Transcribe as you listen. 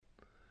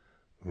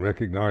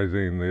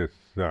recognizing this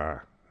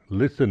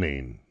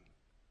listening.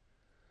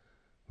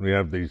 We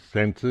have these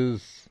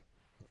senses: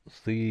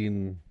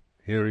 seeing,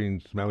 hearing,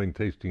 smelling,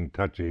 tasting,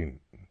 touching.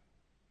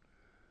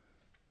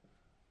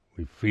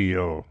 We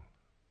feel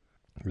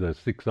the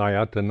six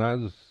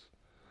ayatanas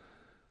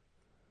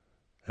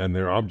and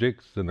their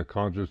objects and the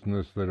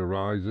consciousness that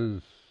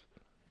arises.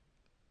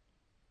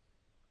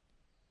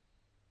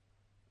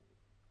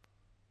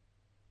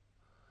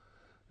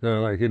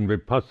 So like in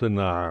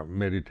Vipassana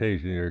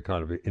meditation, you're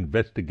kind of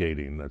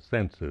investigating the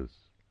senses.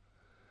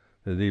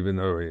 That even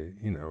though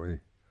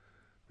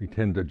we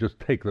tend to just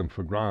take them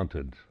for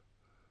granted.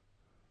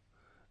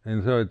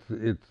 And so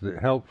it's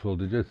helpful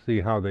to just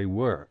see how they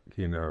work,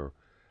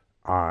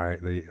 eye,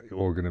 the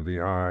organ of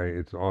the eye,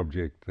 its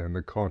object, and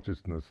the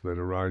consciousness that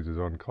arises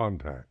on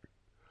contact.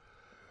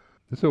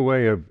 It's a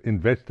way of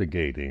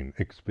investigating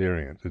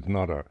experience. It's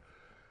not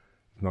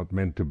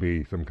meant to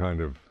be some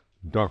kind of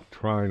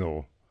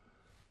doctrinal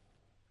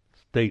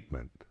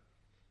statement.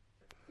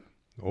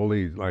 All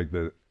these, like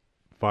the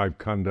five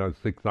khandhas,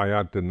 six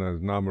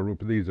ayatanas,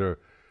 namarupa,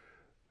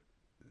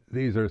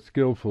 these are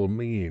skillful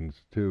means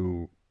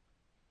to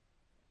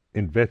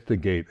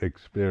investigate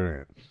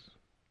experience.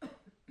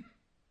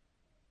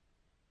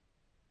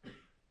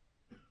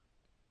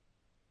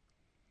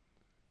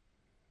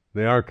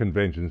 They are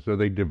conventions, so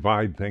they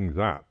divide things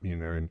up,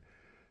 in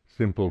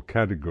simple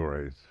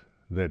categories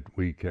that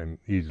we can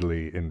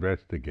easily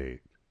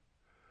investigate.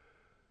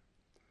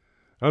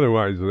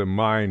 Otherwise, the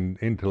mind,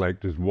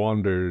 intellect just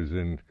wanders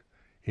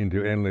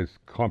into endless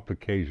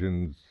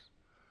complications,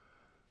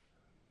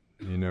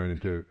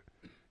 into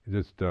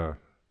just a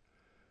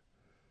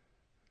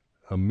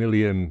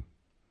million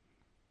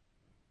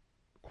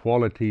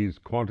qualities,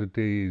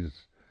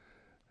 quantities,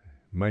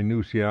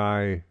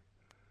 minutiae,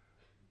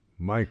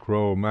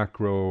 micro,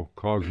 macro,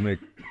 cosmic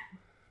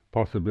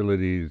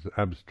possibilities,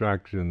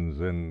 abstractions,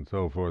 and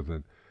so forth,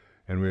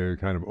 and we're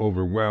kind of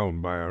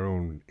overwhelmed by our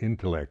own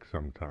intellect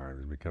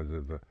sometimes because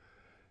of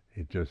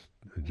it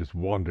just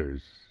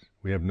wanders.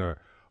 We have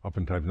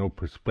oftentimes no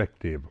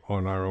perspective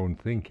on our own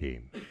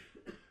thinking.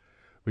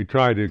 We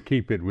try to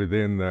keep it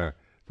within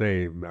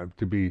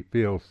to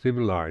feel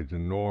civilized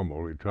and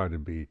normal. We try to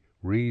be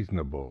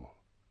reasonable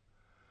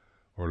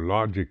or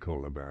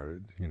logical about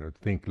it,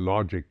 think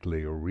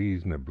logically or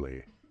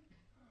reasonably.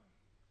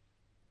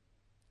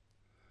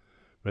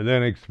 But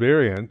then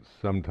experience,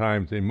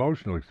 sometimes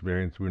emotional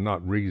experience, we're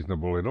not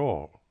reasonable at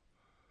all.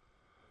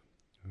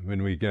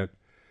 When we get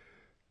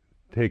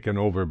taken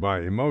over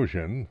by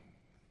emotion,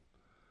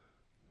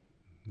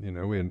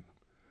 we're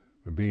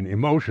being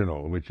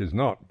emotional, which is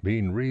not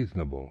being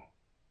reasonable.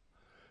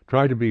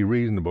 Try to be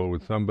reasonable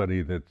with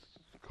somebody that's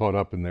caught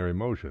up in their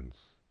emotions.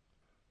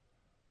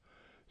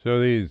 So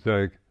these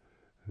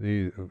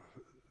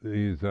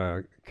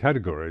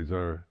categories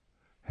are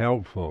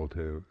helpful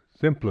to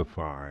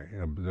simplify,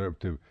 observe,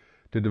 to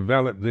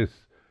develop this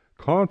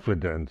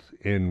confidence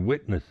in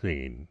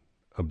witnessing,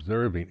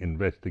 observing,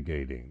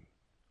 investigating.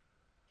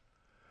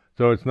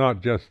 So it's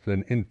not just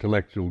an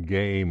intellectual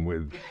game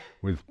with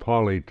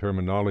poly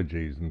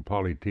terminologies and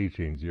poly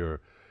teachings. You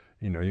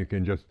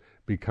can just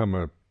become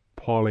a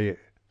poly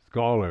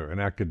scholar, an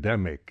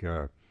academic,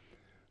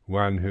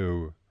 one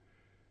who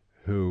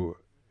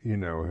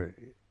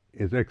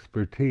is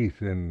expertise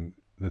in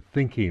the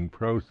thinking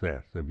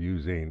process of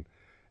using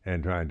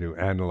and trying to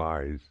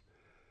analyze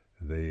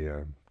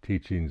the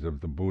teachings of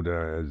the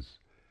Buddha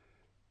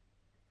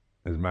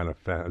as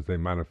they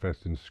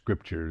manifest in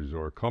scriptures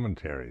or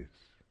commentaries.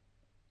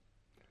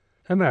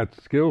 And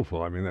that's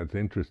skillful. That's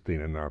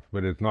interesting enough,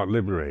 but it's not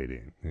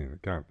liberating. You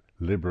can't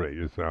liberate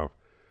yourself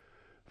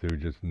through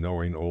just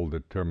knowing all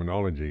the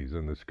terminologies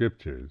in the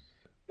scriptures.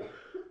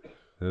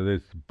 So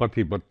this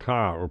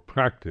patipada, or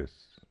practice,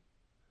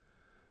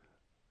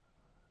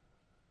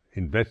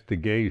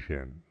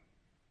 investigation,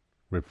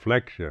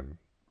 reflection.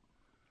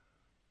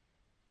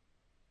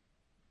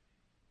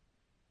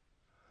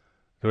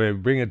 So we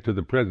bring it to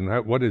the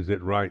present. What is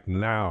it right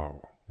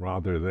now,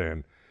 rather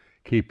than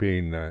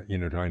keeping,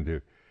 trying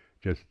to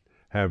just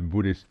have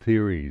Buddhist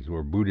theories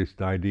or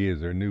Buddhist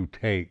ideas or new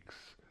takes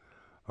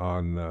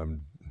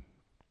on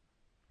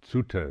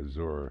suttas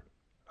or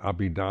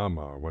Abhidhamma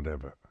or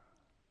whatever.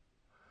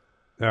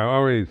 Now,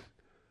 always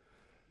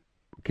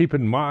keep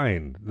in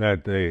mind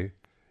that the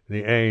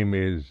aim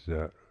is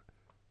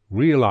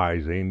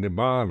realizing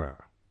Nibbana.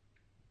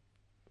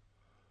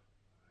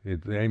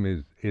 The aim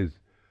is,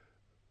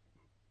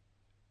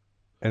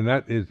 and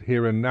that is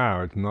here and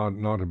now. It's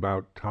not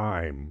about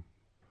time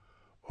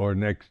or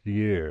next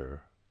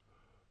year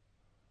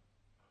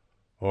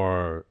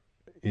or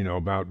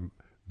about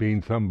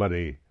being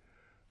somebody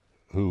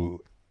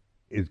who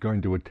is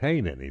going to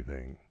attain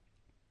anything.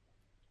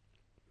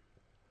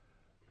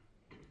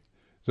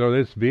 So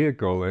this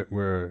vehicle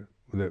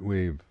that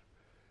we've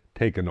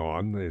taken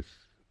on, this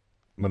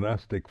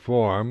monastic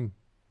form,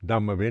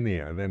 Dhamma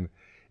Vinaya, then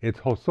its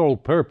whole sole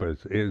purpose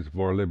is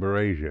for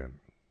liberation.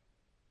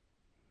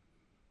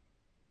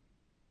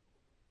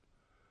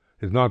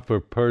 It's not for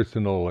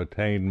personal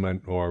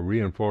attainment or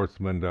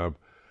reinforcement of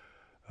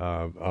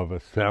of a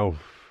self,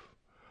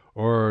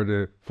 or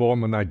to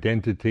form an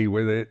identity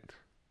with it.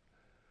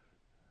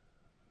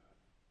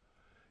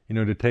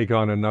 To take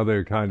on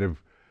another kind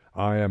of,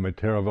 I am a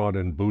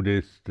Theravadan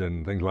Buddhist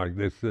and things like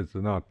this. It's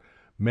not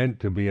meant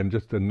to be, and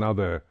just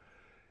another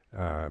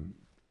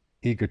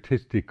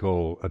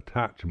egotistical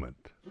attachment,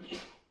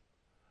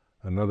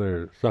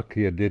 another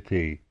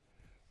Sakkayaditthi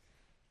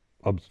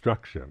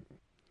obstruction.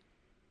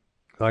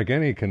 Like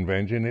any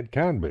convention, it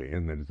can be,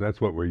 and that's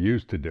what we're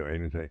used to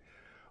doing. And say,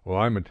 well,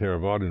 I'm a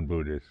Theravadan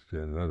Buddhist,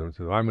 and another one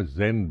says, I'm a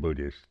Zen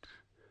Buddhist.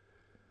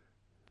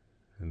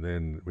 And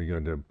then we go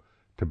into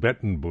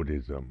Tibetan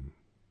Buddhism,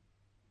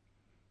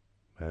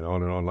 and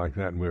on like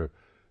that, and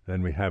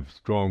then we have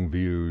strong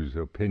views,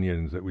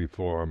 opinions that we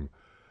form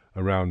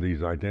around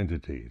these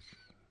identities.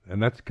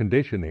 And that's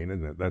conditioning,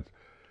 isn't it? That's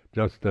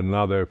just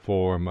another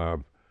form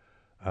of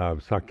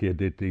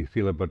Sakkayaditthi,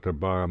 Silabbata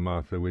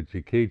Paramasa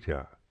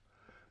Vicikicca.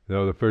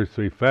 So the first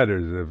three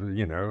fetters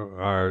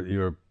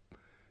are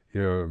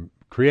you're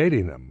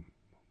creating them,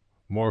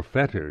 more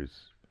fetters.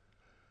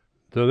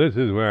 So this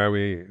is where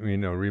we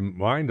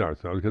remind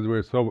ourselves, because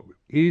we're so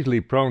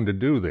easily prone to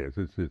do this.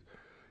 It's this,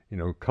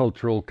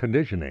 cultural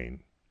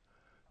conditioning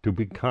to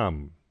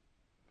become,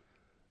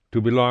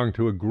 to belong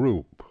to a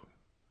group.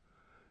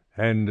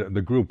 And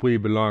the group we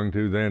belong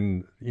to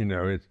then,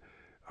 it's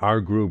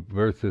our group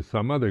versus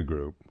some other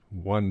group,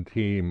 one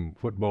team,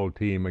 football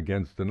team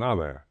against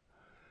another.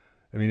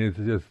 I mean, it's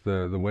just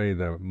the way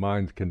the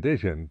mind's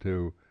conditioned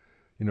to,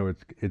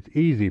 it's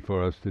easy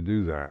for us to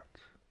do that.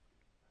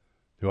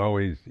 To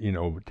always,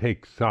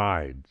 take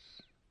sides,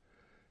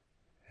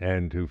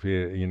 and to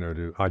feel,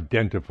 to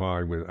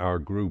identify with our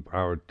group,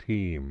 our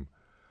team,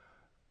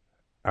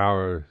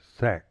 our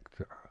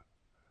sect,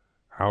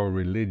 our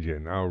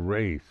religion, our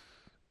race,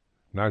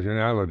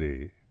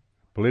 nationality,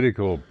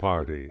 political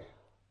party,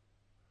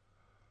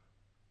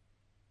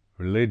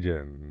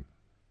 religion.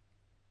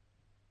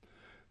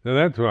 So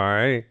that's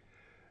why,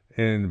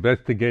 in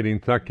investigating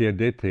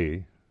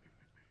Sakkayaditthi,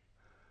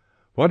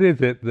 what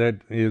is it that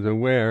is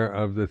aware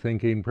of the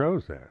thinking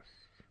process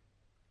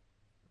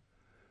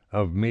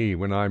of me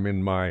when I'm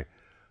in my,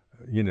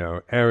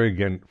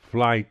 arrogant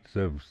flights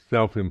of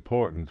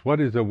self-importance? What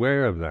is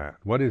aware of that?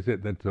 What is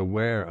it that's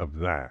aware of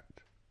that?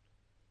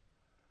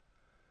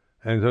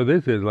 And so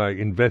this is like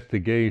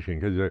investigation,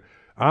 because you're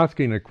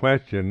asking a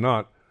question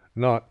not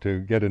to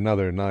get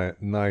another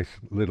nice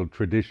little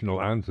traditional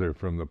answer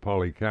from the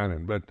Pali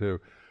Canon, but to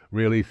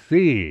really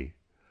see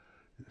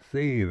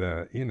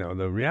the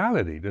the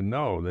reality, to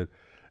know that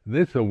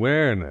this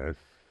awareness,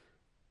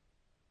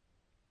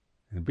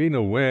 and being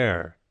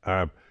aware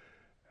of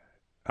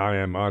I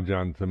am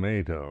Ajahn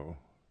Sumedho,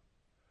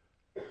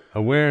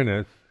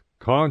 awareness,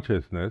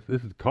 consciousness,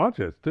 this is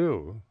conscious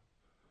too.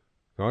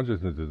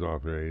 Consciousness is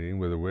operating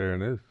with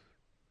awareness.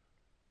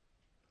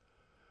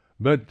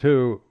 But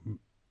to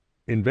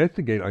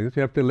investigate, I guess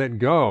you have to let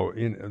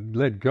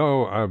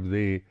go of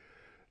the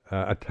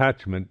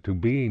attachment to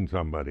being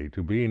somebody,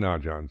 to being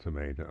Ajahn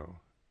Sumedho.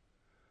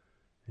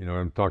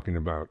 I'm talking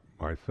about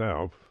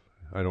myself.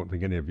 I don't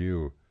think any of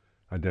you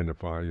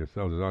identify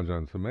yourselves as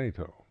Ajahn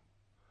Sumedho.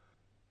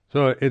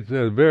 So it's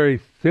a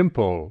very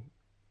simple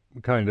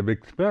kind of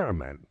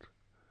experiment.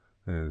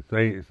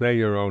 Say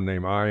your own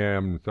name, I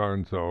am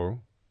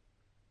so-and-so.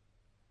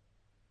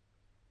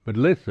 But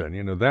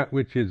listen, that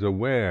which is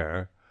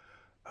aware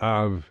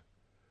of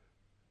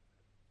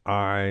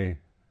I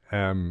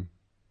am,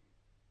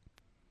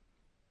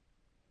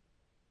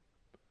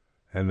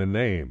 and the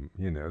name,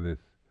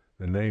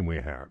 the name we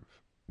have.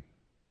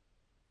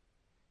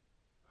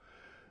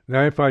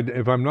 Now, if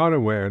I'm not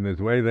aware in this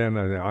way, then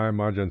I am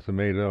Ajahn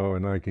Sumedho,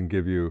 and I can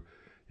give you,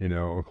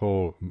 a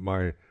whole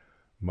my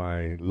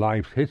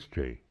life's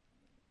history.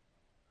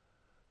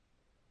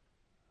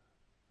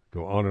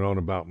 Go on and on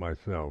about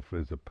myself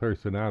as a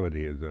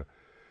personality,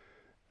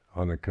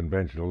 on a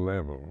conventional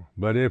level.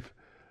 But if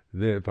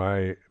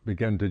I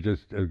begin to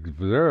just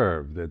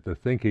observe that the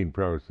thinking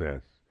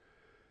process,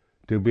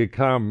 to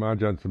become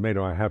Ajahn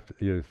Sumedho, I have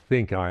to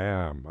think I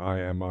am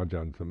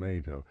Ajahn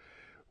Sumedho.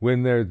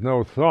 When there's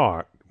no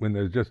thought, when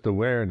there's just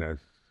awareness,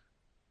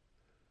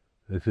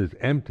 this is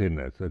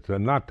emptiness, it's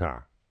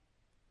anatta.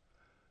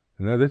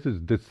 Now this is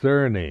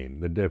discerning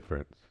the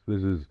difference.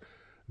 This is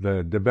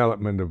the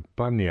development of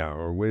panya,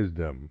 or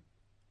wisdom.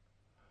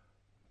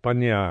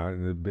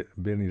 Panya,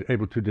 being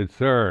able to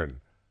discern.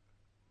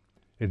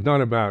 It's not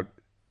about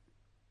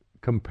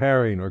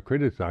comparing or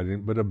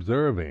criticizing, but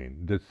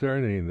observing,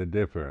 discerning the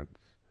difference.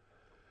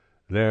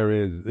 There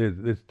is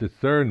this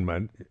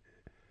discernment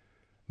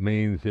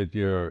means that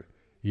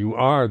you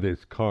are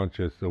this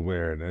conscious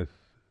awareness,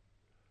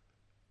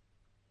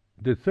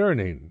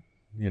 discerning,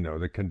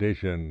 the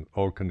condition,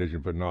 all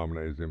conditioned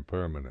phenomena is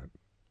impermanent.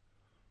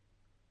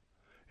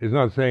 It's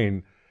not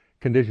saying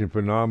conditioned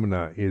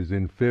phenomena is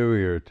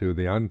inferior to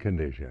the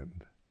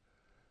unconditioned.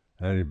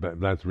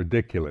 That's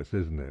ridiculous,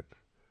 isn't it?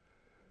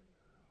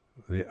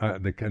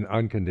 The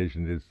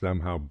unconditioned is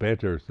somehow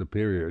better,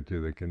 superior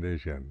to the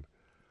conditioned.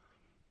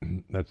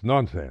 That's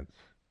nonsense.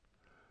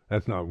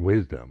 That's not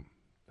wisdom.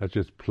 That's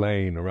just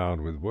playing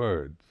around with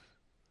words.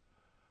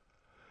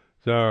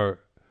 So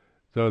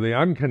the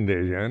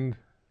unconditioned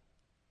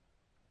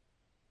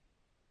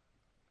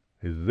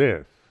is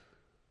this.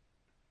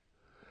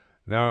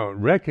 Now,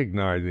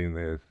 recognizing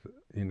this,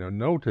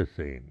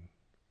 noticing,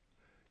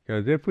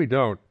 because if we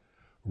don't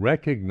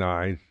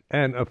recognize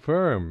and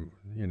affirm,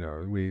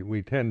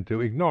 we tend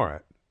to ignore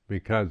it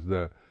because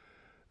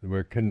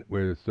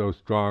we're so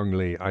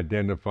strongly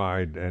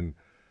identified and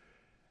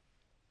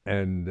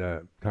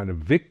kind of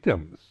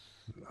victims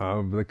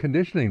of the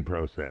conditioning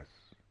process.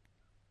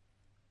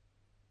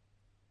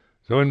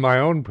 So in my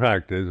own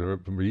practice, or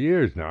for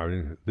years now,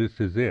 this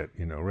is it,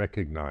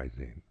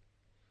 recognizing.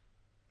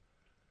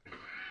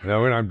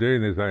 Now when I'm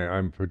doing this,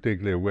 I'm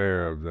particularly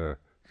aware of the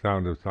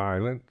sound of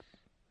silence.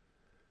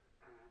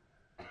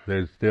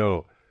 There's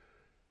still,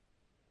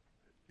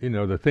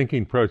 the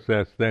thinking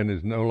process then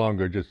is no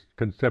longer just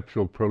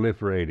conceptual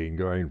proliferating,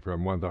 going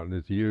from one thought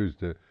that's used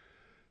to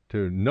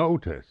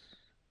notice,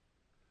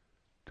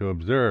 to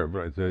observe.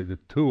 Right? It's the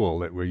tool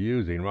that we're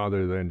using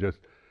rather than just,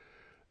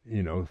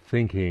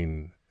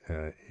 thinking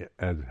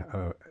as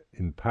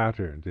in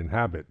patterns, in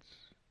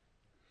habits,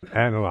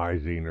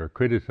 analyzing or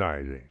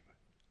criticizing.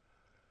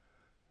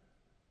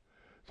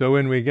 So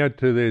when we get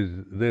to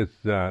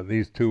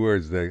these two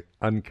words, the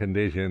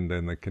unconditioned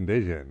and the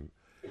conditioned,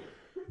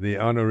 the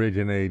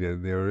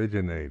unoriginated, the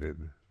originated,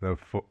 the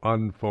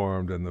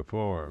unformed and the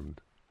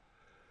formed,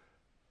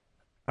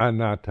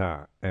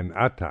 anatta and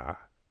atta,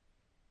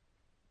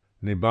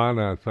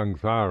 nibbana,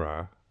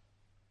 samsara.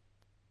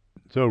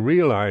 So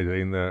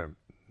realizing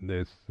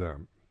this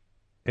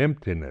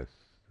emptiness,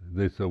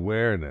 this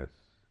awareness,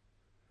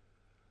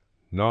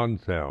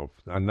 non-self,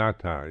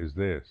 anatta is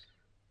this.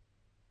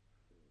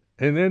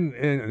 And then,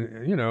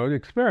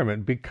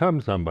 experiment, become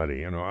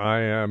somebody.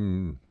 I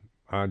am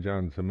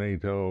Ajahn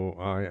Sumedho,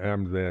 I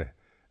am the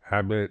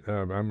habit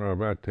of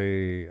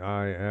Amaravati,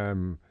 I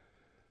am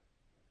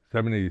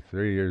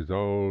 73 years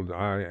old,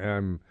 I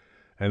am,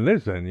 and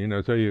listen,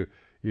 so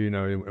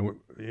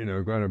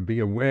going to be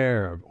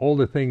aware of all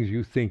the things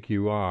you think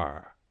you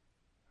are,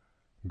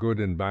 good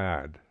and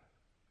bad,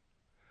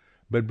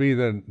 but be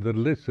the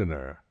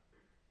listener.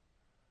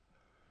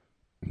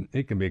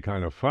 It can be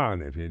kind of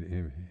fun if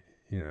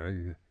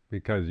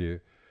because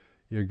you're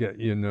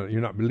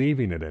not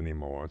believing it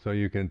anymore, so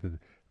you can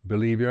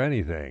believe you're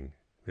anything.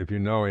 If you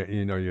know it,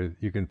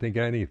 you can think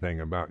anything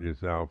about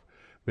yourself,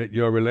 but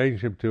your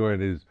relationship to it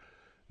is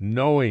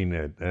knowing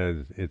it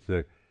as it's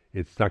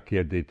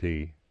Sakkaya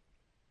Ditthi,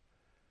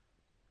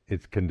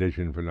 it's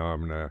conditioned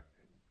phenomena,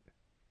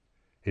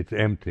 it's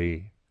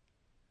empty,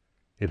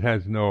 it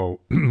has no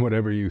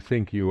whatever you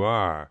think you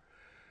are,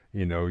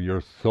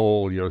 your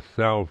soul,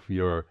 yourself,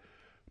 your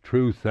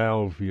true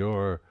self,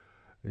 your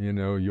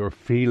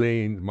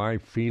feelings, my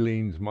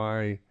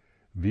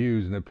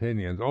views and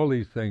opinions, all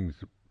these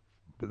things,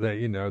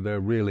 they're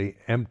really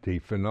empty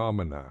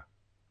phenomena.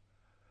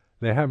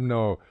 They have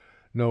no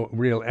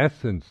real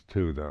essence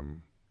to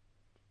them.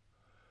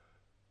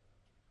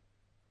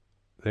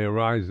 They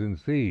arise and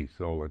cease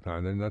all the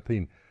time. There's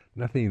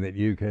nothing that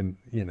you can,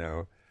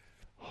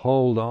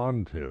 hold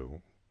on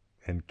to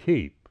and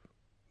keep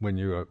when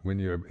you're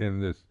in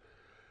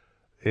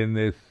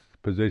this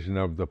position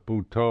of the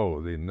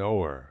Buddho, the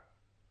knower,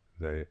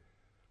 the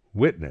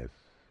witness,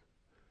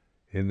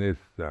 in this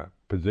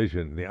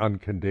position, the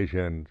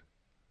unconditioned,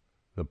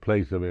 the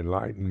place of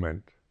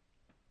enlightenment.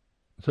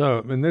 So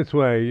in this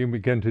way, you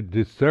begin to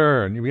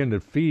discern, you begin to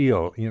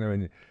feel,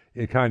 and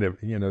it kind of,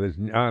 this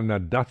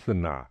jnana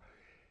dasana,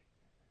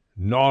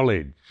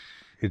 knowledge.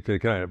 It's a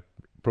kind of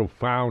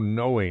profound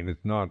knowing.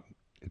 It's not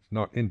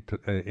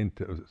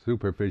into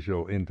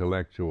superficial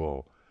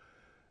intellectual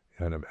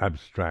kind of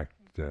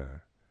abstract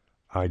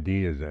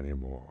ideas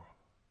anymore.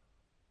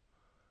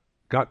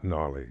 Gut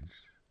knowledge.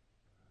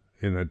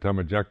 In the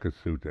Dhammacakka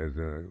Sutta, there's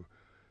a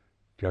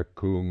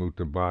Jakkhung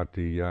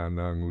uttabhati,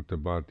 yanang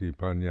uttabhati,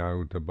 panya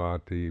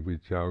uttabhati,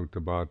 vicca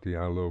uttabhati,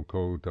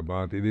 aloko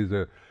uttabhati. These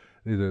are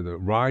the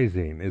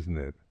rising, isn't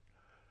it?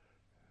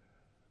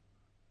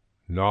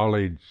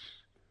 Knowledge,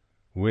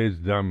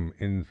 wisdom,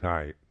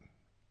 insight,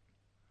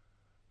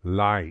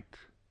 light.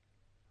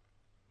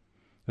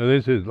 Now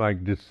this is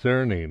like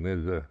discerning.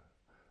 There's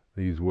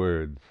these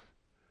words,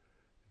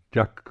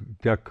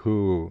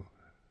 Jakkhu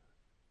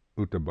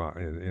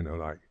uttabhati,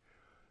 like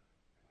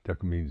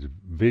Jakkhu means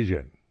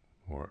vision,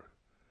 or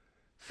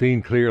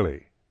seen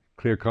clearly,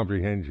 clear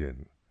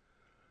comprehension,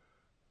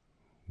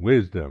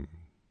 wisdom,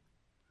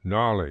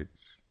 knowledge,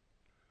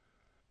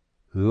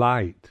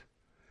 light.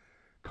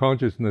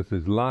 Consciousness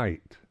is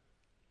light.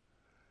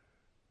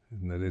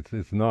 Isn't it?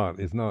 It's not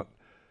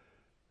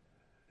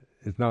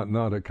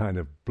a kind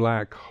of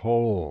black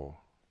hole.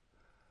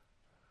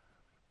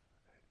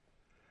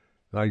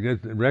 Like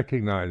just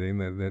recognizing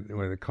that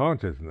when the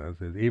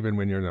consciousness is, even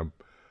when you're in a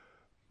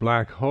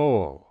black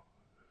hole,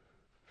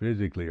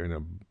 physically, or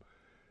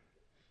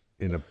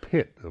in a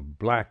pit of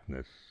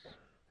blackness,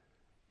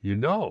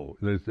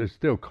 there's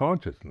still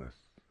consciousness.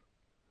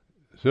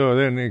 So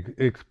then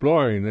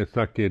exploring this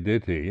Sakkaya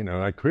Ditthi,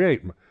 I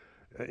create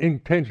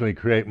intentionally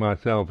create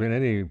myself in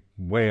any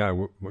way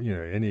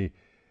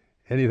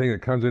anything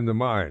that comes into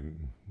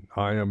mind.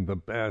 I am the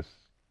best.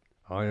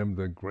 I am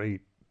the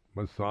great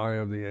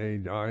Messiah of the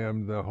age. I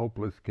am the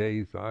hopeless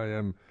case. I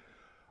am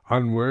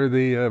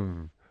unworthy of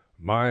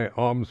my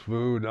alms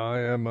food. I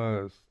am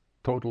a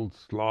total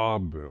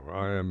slob.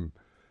 Or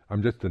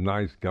I'm just a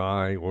nice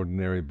guy,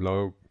 ordinary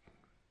bloke.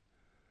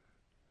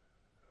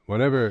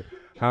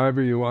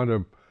 However you want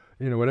to,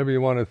 whatever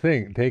you want to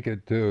think, take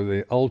it to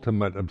the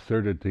ultimate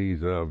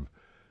absurdities of,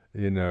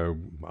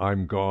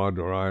 I'm God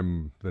or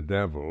I'm the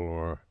devil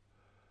or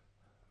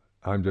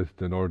I'm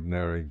just an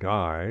ordinary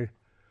guy.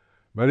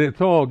 But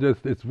it's all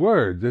just, it's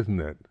words,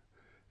 isn't it?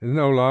 It's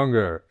no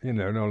longer,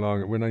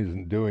 we're not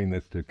even doing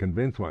this to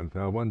convince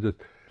oneself. One's just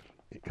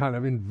kind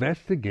of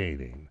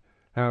investigating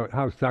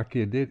how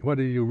Sakya did. What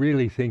do you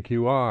really think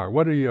you are?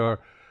 What are your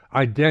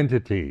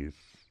identities?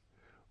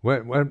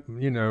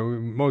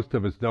 Most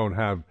of us don't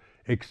have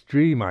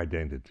extreme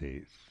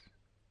identities.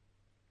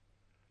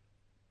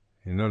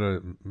 I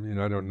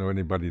don't know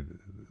anybody that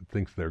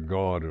thinks they're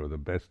God or the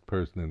best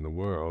person in the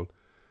world.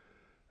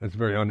 That's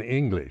very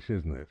un-English,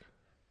 isn't it?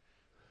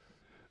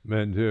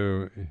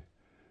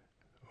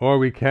 Or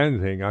we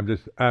can think, I'm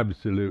just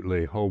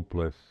absolutely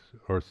hopeless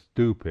or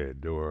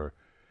stupid, or,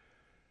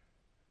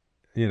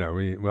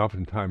 we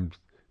oftentimes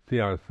see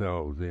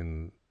ourselves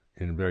in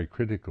very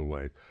critical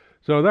ways.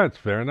 So that's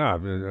fair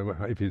enough.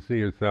 If you see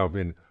yourself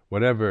in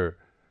whatever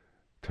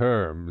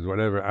terms,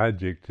 whatever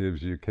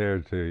adjectives you care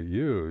to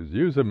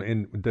use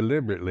them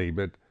deliberately,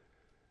 but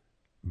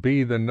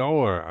be the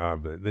knower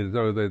of it.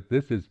 So that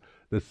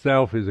the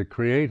self is a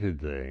created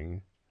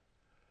thing,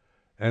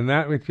 and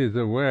that which is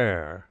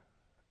aware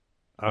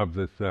of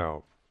the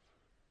self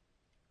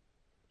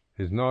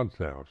is not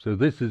self. So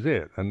this is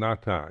it.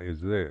 Anatta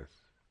is this.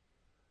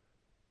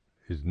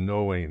 Is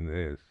knowing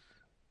this.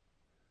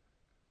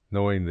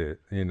 Knowing that,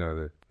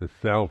 the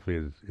self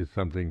is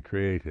something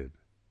created.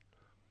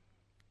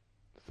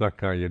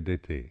 Sakkaya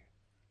Ditthi.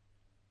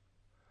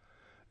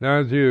 Now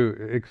as you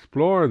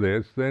explore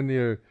this, then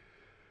you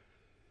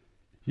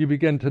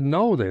begin to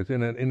know this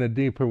in a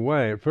deeper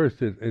way. At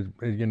first,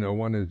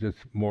 one is just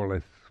more or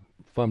less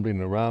fumbling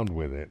around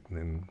with it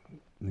and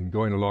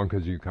going along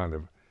because you kind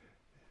of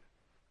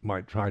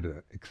might try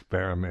to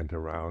experiment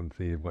around,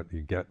 see what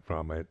you get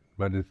from it,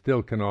 but it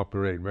still can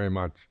operate very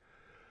much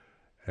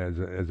as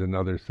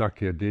another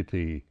Sakkaya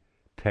Ditthi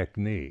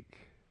technique.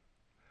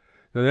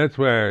 So that's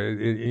where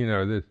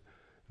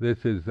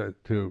this is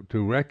to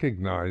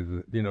recognize,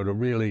 to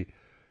really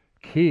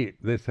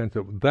keep this sense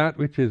of that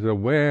which is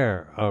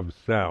aware of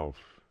self,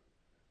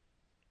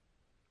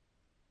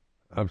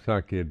 of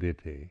Sakkaya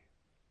Ditthi.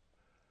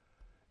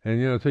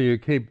 And so you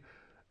keep,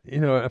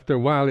 after a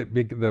while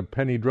the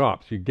penny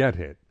drops, you get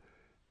it.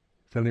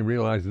 Suddenly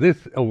realize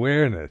this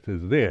awareness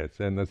is this,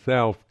 and the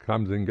self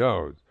comes and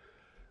goes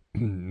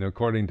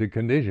according to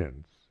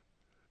conditions.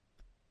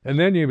 And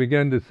then you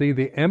begin to see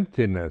the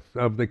emptiness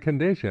of the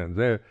conditions.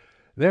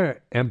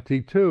 They're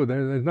empty too.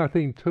 There's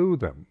nothing to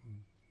them.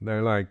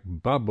 They're like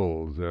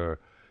bubbles, or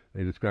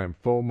they describe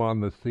foam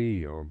on the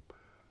sea, or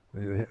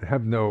they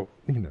have no,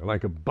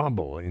 like a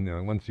bubble.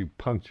 Once you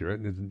puncture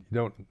it, there's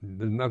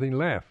nothing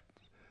left.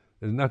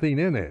 There's nothing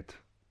in it.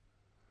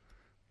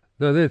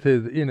 So this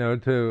is,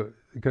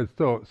 because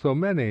so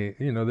many,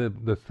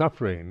 the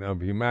suffering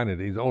of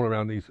humanity is all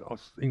around these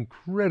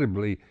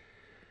incredibly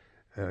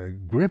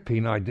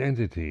gripping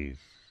identities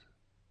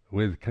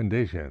with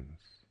conditions.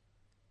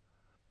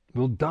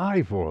 We'll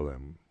die for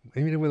them.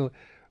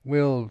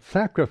 We'll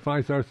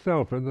sacrifice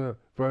ourselves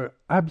for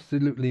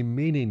absolutely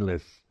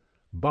meaningless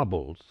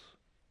bubbles.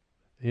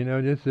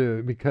 Just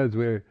because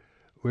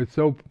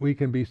we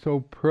can be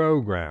so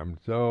programmed,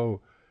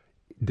 so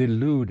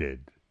deluded,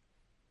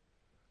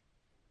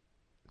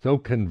 so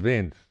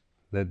convinced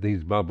that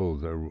these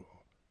bubbles are,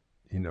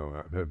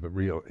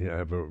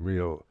 have a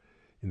real,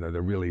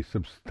 they're really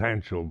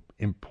substantial,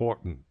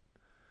 important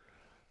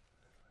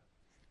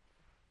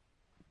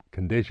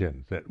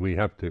conditions that we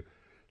have to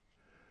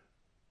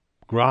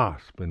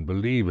grasp and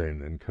believe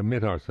in and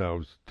commit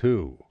ourselves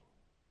to.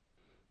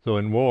 So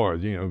in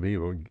wars,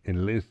 people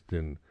enlist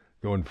and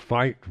go and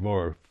fight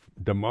for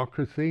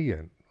democracy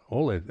and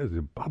all that. There's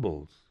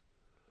bubbles.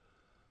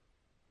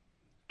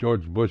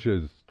 George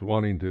Bush's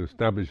wanting to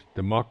establish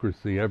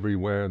democracy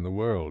everywhere in the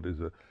world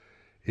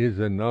is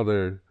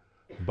another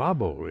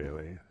bubble,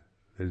 really.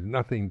 There's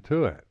nothing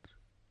to it.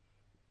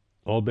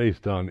 All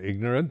based on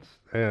ignorance,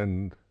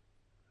 and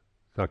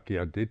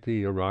Sakkaya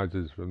Ditthi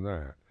arises from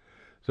that.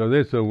 So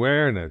this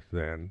awareness,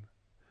 then,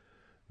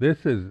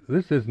 this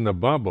isn't a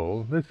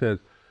bubble.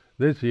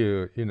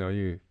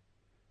 You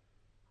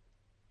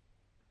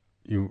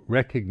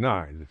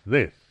recognize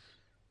this.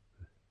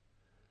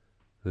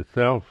 The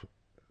self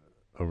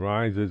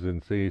arises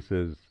and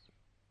ceases,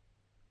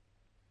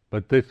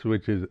 but this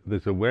which is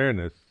this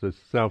awareness is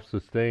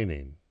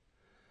self-sustaining.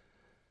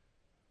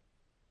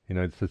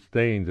 It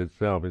sustains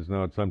itself. It's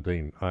not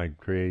something I'm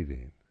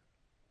creating.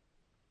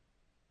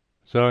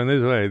 So in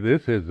this way,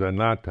 this is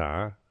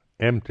anatta,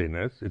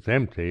 emptiness. It's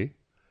empty,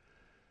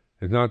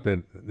 It's not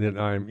that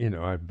I'm,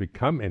 I've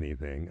become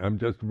anything. I'm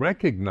just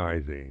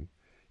recognizing,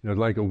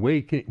 like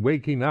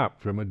waking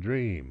up from a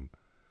dream.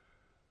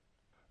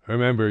 I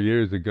remember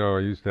years ago I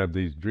used to have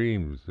these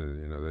dreams,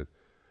 that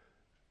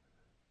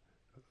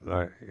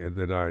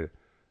I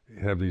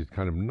have these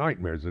kind of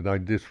nightmares that I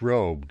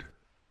disrobed.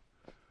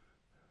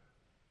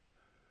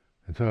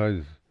 And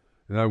so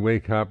I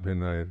wake up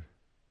and I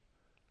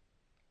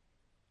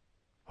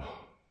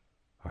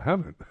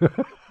haven't.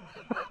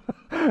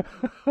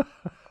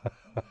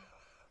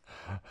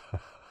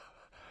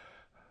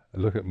 I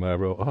look at my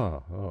robe.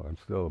 Oh, I'm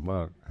still a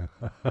monk.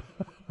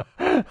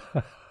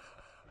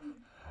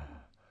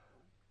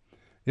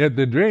 Yet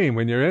the dream,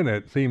 when you're in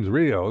it, seems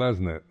real,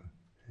 doesn't it?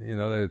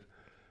 There's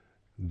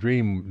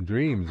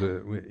dreams.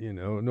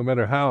 No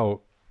matter how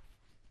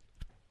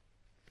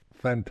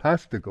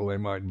fantastical they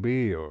might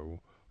be or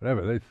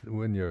whatever,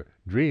 when you're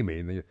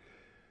dreaming,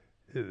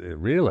 they're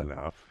real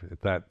enough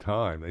at that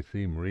time. They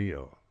seem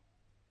real.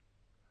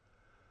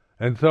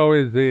 And so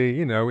is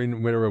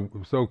when we're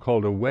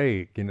so-called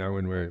awake,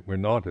 when we're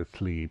not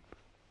asleep,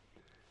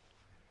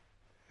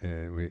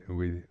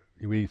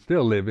 we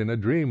still live in a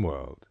dream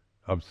world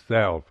of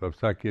self, of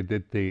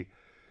Sakyaditi,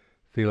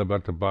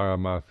 Silabhata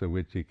Paramasa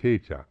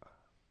Vicikicca.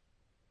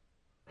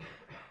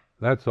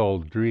 That's all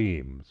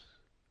dreams.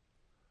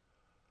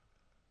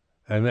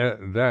 And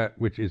that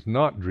which is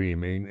not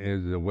dreaming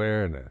is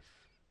awareness.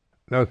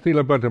 Now,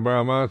 Silabhata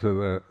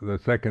Paramasa, the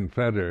second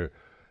fetter,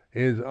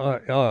 is,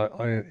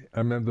 I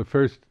remember the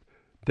first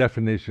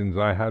definitions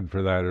I had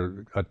for that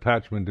are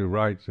attachment to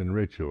rites and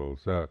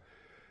rituals. So,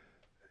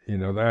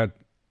 that,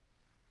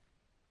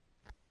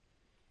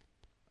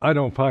 I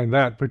don't find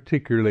that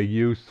particularly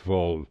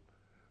useful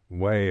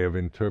way of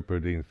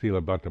interpreting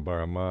Silabhata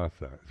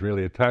Paramasa. It's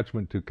really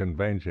attachment to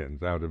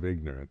conventions out of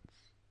ignorance.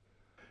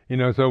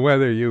 So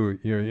whether you're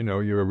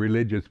a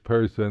religious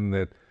person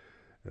that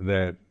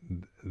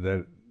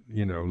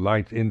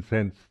lights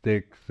incense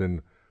sticks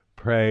and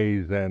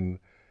prays and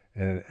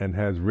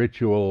has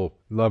ritual,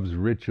 loves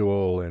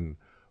ritual and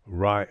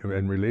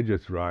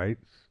religious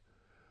rites,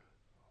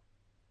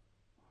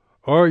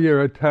 or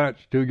you're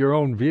attached to your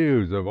own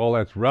views of all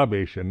that's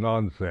rubbish and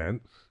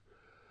nonsense,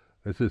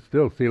 this is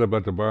still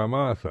Silabhata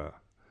Paramasa.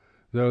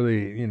 So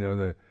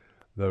the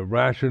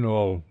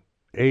rational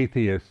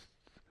atheists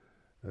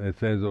that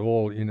says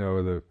all,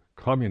 the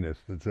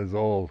communists that says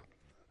all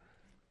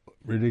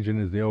religion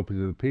is the opposite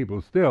of the people,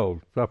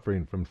 still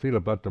suffering from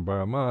Silabhata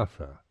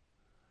Paramasa.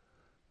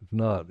 It's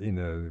not,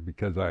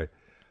 because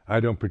I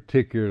don't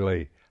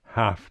particularly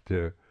have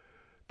to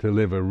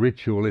live a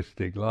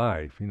ritualistic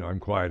life. I'm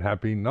quite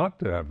happy not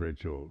to have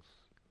rituals.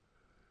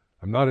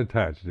 I'm not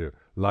attached to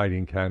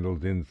lighting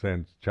candles,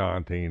 incense,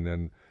 chanting,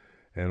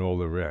 and all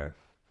the rest.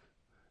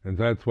 And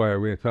that's why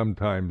we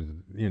sometimes,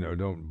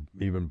 don't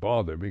even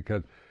bother,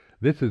 because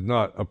this is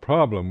not a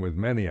problem with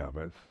many of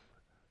us.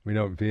 We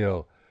don't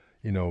feel,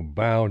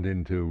 bound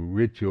into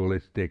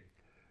ritualistic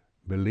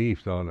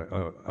beliefs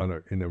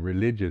in a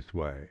religious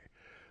way.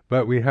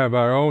 But we have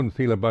our own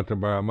Silabhata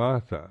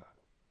Paramasa.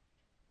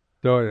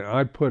 So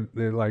I put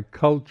like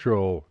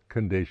cultural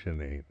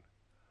conditioning.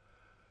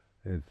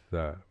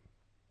 It's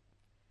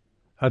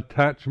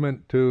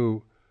attachment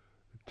to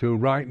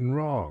right and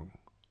wrong.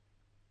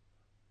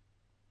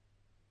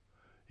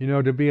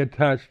 To be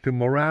attached to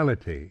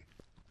morality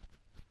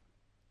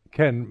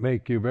can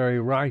make you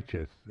very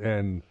righteous,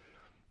 and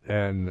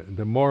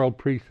the moral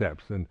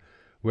precepts, and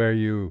where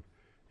you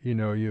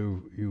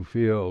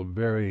feel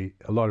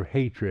a lot of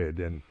hatred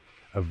and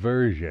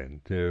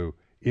aversion to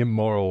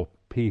immoral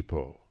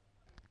people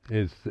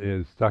is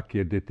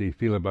Sakyaditi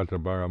Silabhata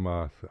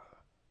Paramasa,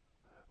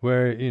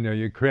 where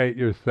you create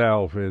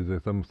yourself as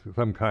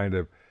some kind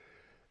of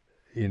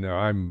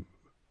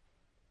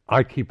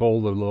I keep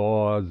all the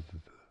laws.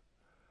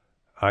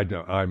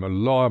 I'm a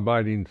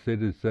law-abiding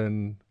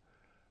citizen.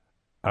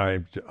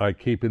 I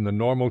keep in the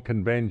normal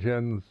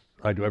conventions.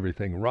 I do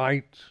everything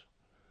right.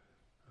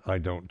 I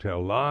don't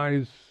tell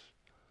lies.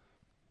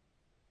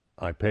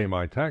 I pay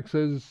my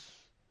taxes.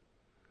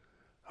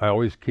 I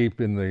always keep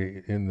in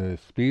the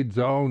speed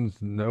zones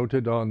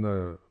noted on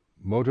the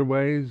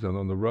motorways and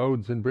on the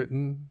roads in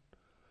Britain.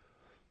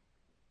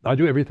 I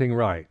do everything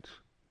right.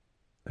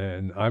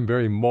 And I'm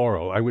very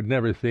moral. I would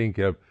never think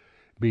of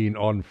being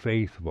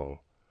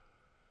unfaithful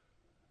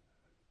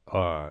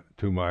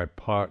to my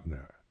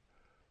partner,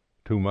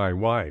 to my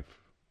wife.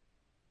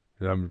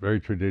 I'm very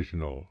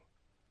traditional.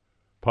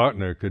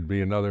 Partner could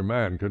be another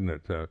man, couldn't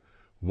it?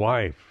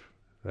 Wife,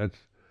 that's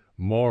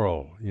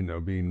moral,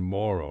 being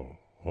moral,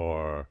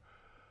 or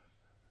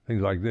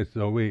things like this.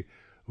 So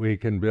we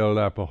can build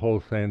up a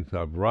whole sense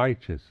of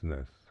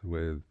righteousness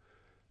with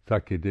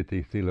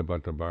Sakyaditi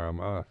Silabhata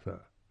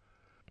Paramasa.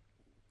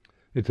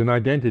 It's an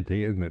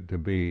identity, isn't it, to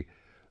be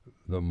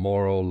the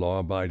moral,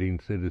 law-abiding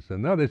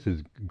citizen. Now, this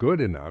is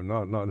good enough,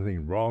 not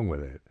nothing wrong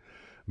with it.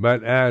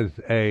 But as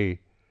and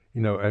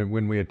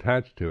when we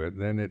attach to it,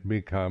 then it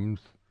becomes,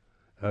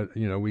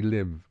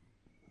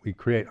 we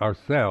create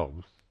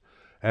ourselves.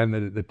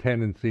 And the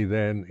tendency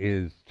then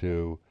is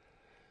to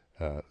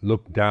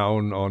look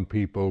down on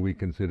people we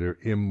consider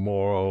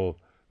immoral,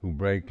 who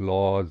break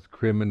laws,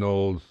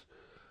 criminals,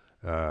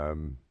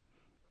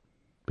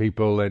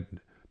 people that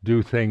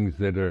do things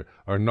that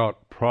are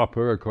not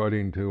proper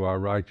according to our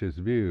righteous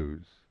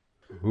views,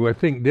 who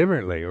think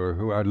differently, or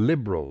who are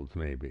liberals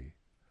maybe.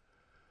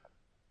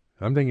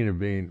 I'm thinking of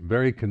being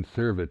very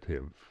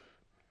conservative,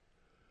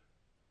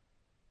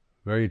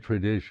 very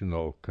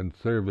traditional,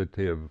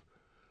 conservative,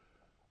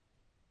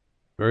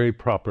 very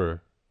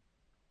proper.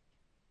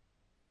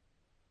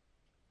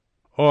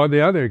 Or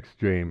the other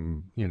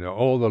extreme,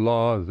 all the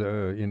laws,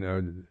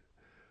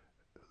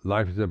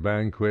 life is a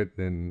banquet,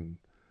 and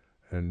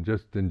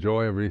just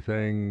enjoy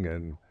everything,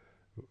 and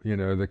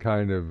the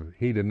kind of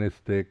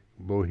hedonistic,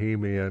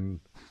 bohemian,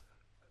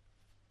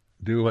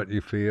 do what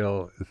you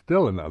feel, is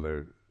still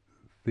another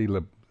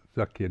Sila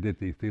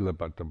Sakyaditi,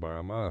 Silabhatta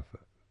Paramasa.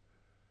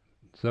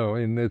 So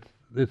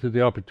this is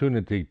the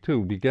opportunity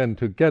to begin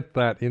to get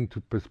that into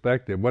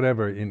perspective,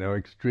 whatever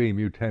extreme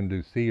you tend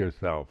to see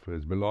yourself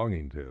as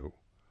belonging to,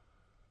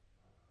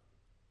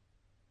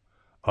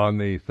 on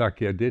the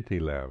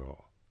Sakyaditi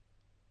level.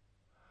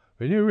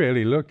 When you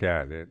really look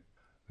at it,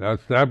 now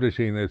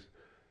establishing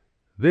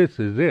this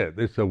is it,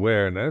 this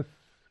awareness,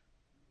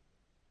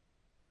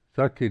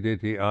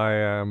 Sakyaditi, I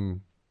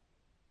am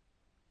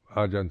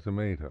Ajahn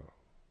Sumedho.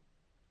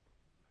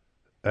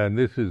 And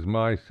this is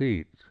my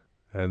seat,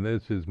 and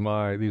these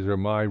are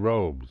my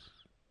robes,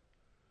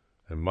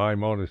 and my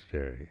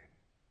monastery,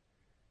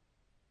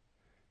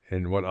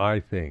 and what I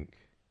think,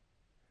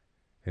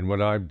 and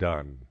what I've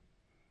done,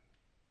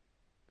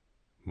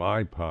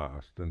 my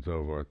past, and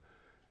so forth.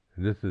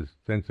 And this is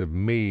sense of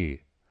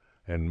me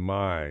and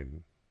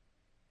mine.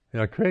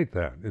 And I create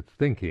that. It's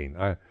thinking.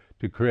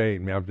 To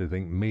create, I have to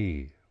think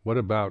me. What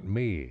about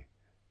me?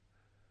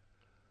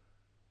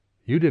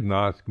 You didn't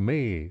ask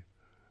me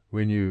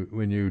when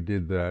you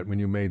did that, when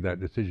you made that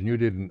decision. You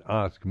didn't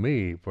ask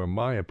me for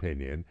my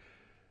opinion.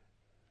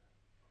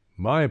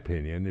 My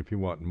opinion, if you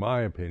want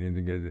my opinion,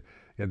 to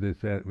get this,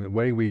 the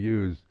way we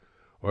use,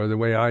 or the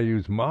way I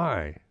use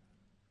my,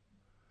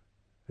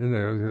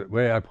 the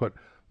way I put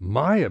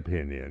my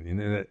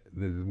opinion,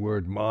 the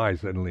word my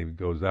suddenly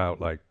goes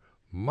out like,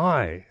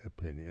 my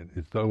opinion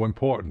is so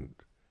important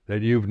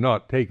that you've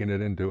not taken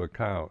it into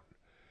account.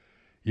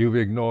 You've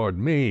ignored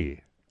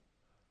me,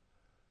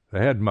 the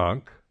head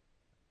monk.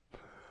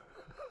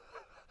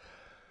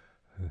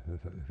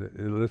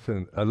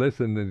 I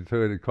listened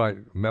to it in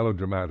quite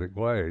melodramatic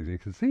ways. You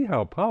can see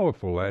how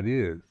powerful that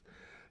is.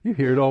 You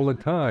hear it all the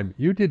time.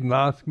 You didn't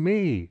ask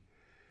me.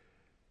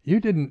 You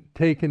didn't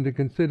take into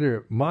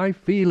consider my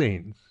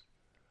feelings.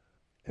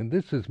 And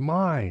this is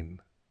mine.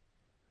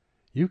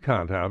 You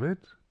can't have it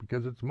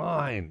because it's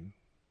mine.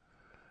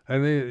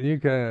 And you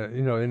can,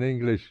 in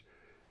English,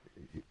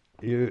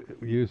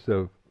 use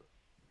of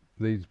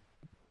these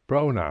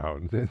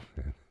pronouns,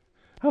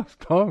 how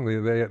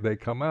strongly they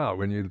come out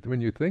when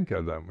you think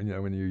of them.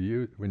 When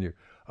you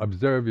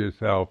observe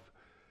yourself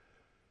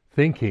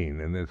thinking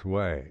in this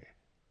way.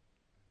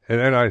 And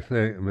then I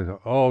think,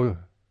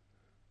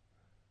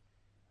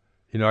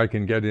 I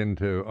can get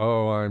into,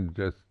 I'm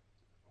just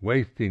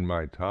wasting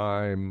my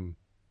time.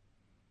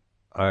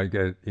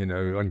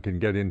 One can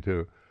get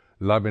into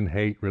love and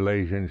hate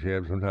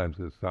relationships. Sometimes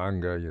the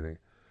Sangha, you think,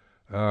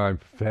 I'm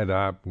fed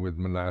up with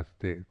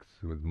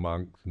monastics, with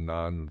monks,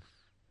 nuns,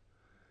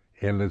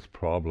 endless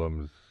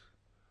problems,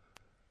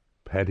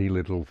 petty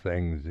little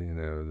things,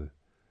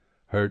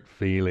 hurt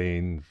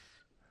feelings,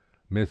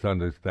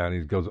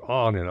 misunderstandings, goes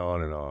on and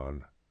on and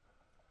on.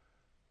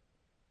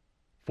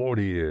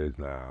 40 years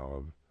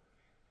now.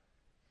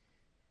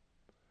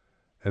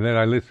 And then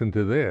I listen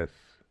to this,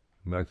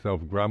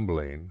 myself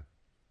grumbling.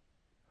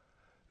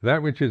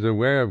 That which is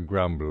aware of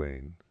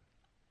grumbling.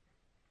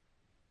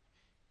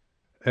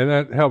 And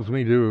that helps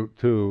me to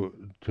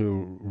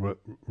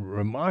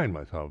remind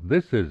myself,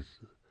 this is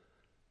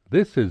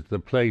the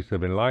place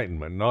of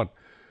enlightenment, not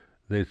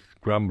this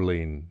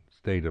grumbling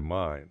state of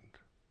mind.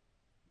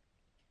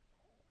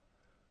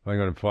 I'm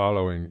going to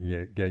follow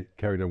and get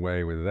carried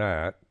away with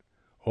that,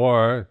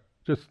 or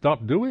just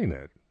stop doing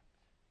it.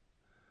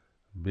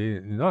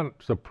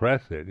 Not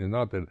suppress it.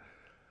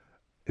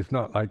 It's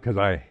not like because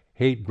I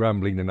hate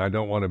grumbling and I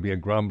don't want to be a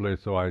grumbler,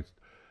 so I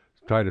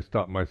try to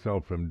stop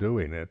myself from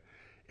doing it.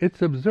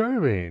 It's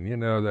observing,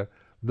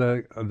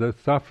 the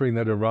suffering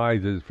that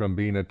arises from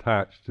being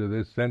attached to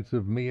this sense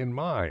of me and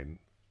mine.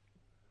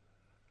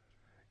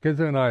 Because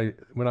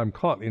when I'm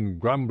caught in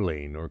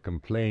grumbling or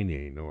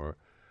complaining or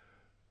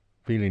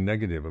feeling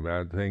negative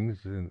about things,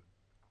 and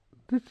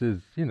this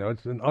is,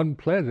 it's an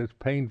unpleasant, it's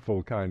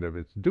painful kind of,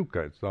 it's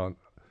dukkha, it's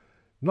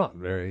not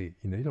very,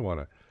 you don't want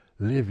to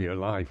live your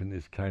life in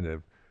this kind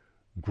of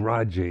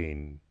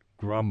grudging,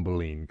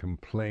 grumbling,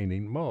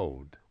 complaining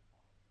mode.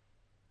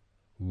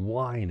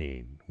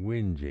 Whining,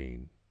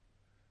 whinging,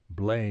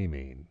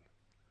 blaming,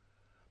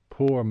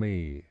 poor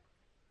me.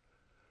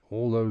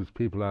 All those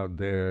people out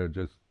there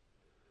just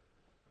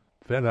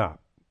fed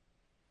up.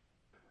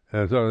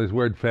 And so this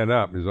word fed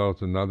up is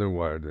also another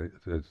word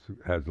that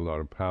has a lot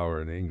of power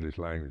in the English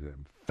language.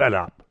 Fed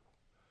up.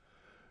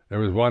 There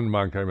was one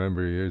monk I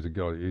remember years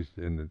ago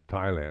in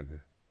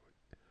Thailand.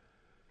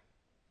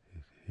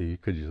 He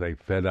could you say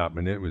fed up,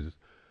 and it was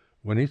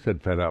when he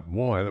said fed up,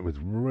 boy, that was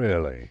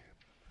really.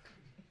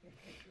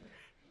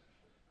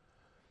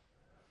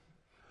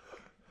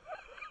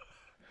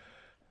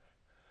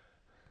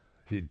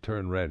 He'd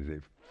turn red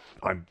and say,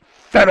 "I'm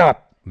fed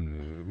up."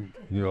 You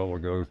know,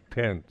 it goes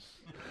tense.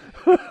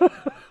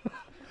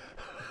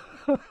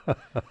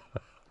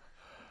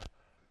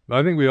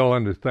 I think we all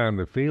understand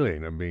the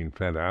feeling of being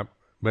fed up,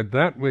 but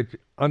that which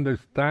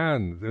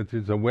understands, which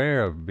is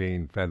aware of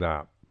being fed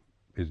up,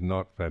 is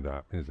not fed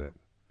up, is it?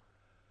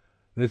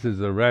 This is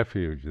a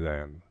refuge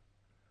then.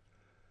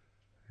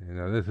 You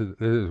know, this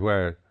is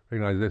where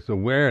recognize this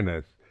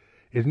awareness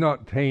is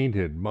not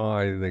tainted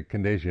by the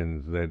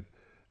conditions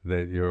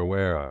that you're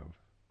aware of.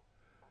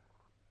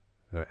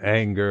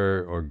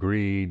 Anger or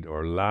greed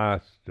or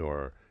lust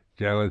or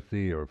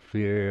jealousy or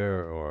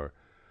fear or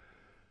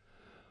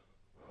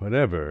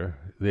whatever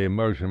the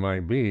emotion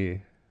might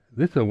be,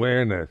 this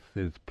awareness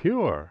is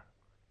pure.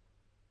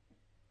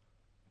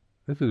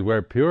 This is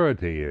where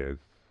purity is.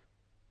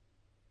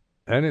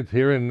 And it's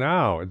here and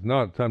now. It's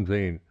not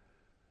something,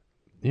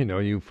 you know,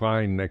 you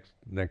find next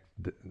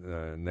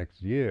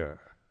year.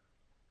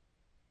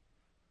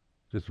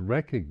 Just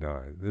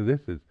recognize this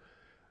is,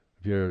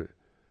 if you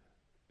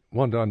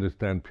want to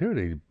understand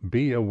purity,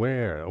 be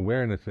aware.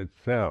 Awareness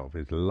itself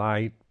is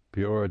light,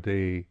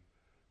 purity,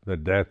 the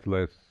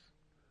deathless,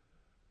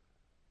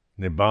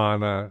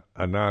 nibbana,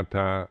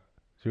 anatta,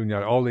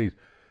 shunyata. All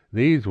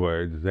these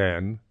words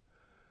then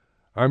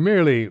are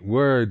merely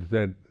words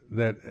that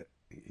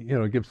you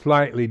know give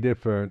slightly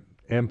different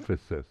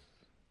emphasis.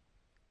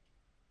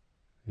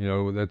 You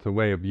know, that's a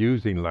way of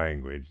using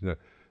language.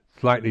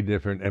 Slightly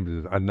different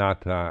emphasis,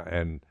 anatta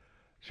and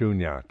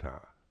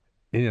shunyata.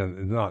 You know,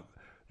 it's not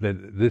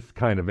that this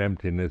kind of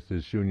emptiness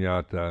is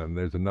shunyata and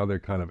there's another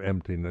kind of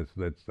emptiness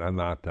that's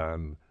anatta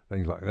and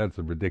things like that. That's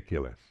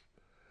ridiculous.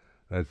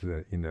 That's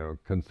you know,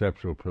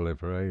 conceptual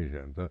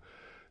proliferation.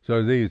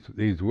 So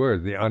these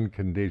words, the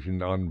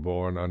unconditioned,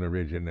 unborn,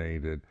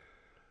 unoriginated,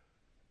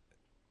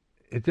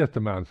 it just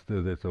amounts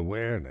to this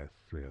awareness,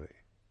 really.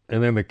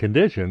 And then the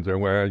conditions are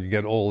where you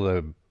get all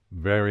the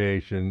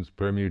variations,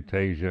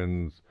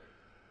 permutations,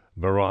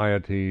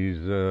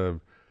 varieties,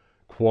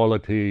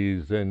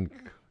 qualities and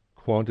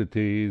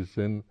quantities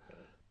and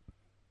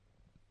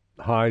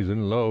highs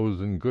and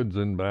lows and goods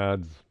and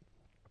bads,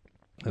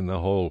 and the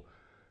whole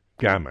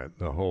gamut,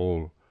 the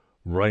whole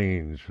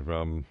range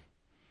from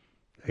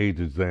A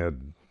to Z,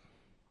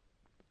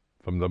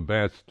 from the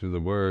best to the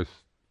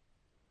worst,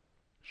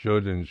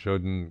 should and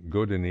shouldn't,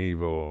 good and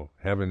evil,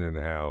 heaven and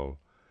hell.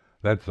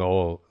 That's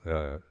all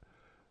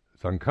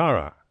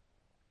sankhara.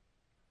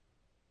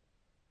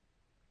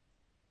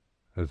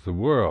 That's the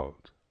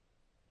world.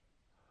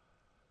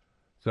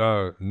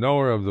 So,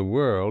 knower of the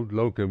world,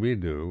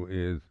 lokavidu,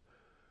 is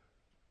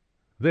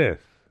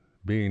this,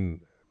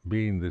 being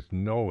this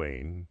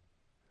knowing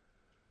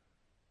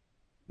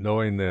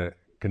the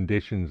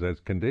conditions as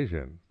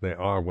conditions. They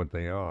are what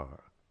they are.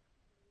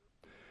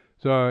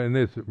 So in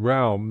this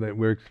realm that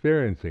we're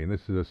experiencing,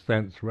 this is a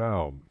sense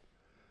realm.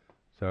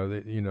 So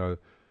that, you know,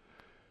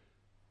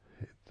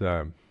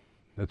 it's,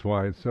 that's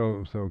why it's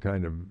so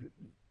kind of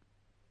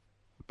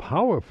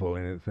powerful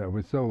in itself.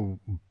 It's so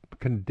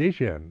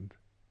conditioned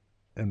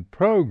and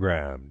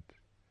programmed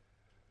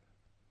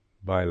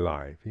by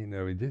life. You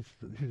know, this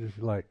is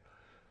like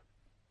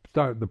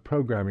the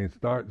programming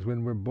starts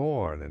when we're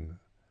born,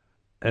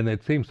 and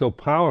it seems so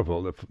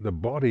powerful. The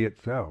body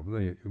itself,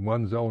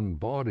 one's own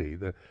body,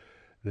 the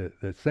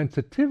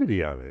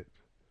sensitivity of it.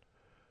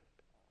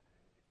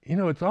 You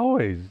know, it's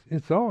always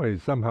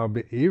somehow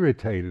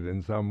irritated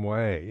in some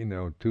way. You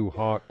know, too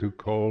hot, too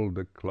cold,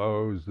 the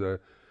clothes, the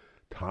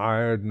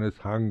tiredness,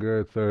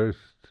 hunger, thirst,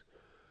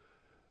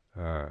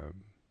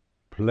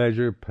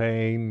 pleasure,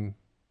 pain.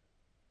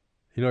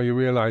 You know, you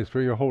realize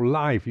for your whole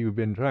life you've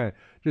been trying,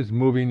 just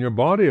moving your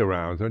body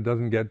around so it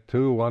doesn't get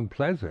too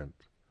unpleasant.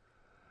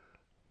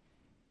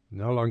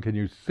 How long can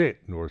you sit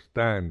or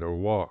stand or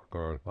walk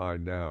or lie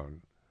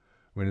down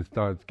when it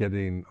starts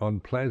getting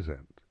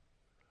unpleasant?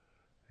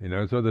 You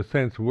know, so the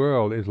sense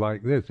world is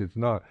like this. It's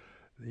not,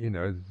 you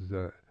know,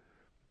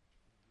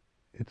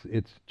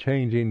 it's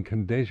changing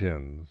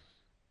conditions,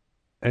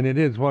 and it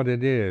is what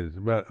it is.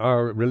 But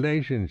our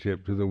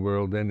relationship to the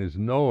world then is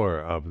knower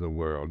of the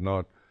world,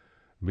 not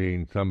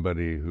being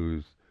somebody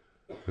who's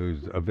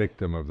a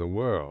victim of the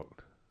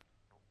world.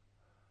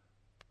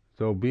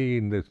 So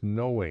being this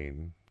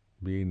knowing,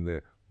 being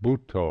the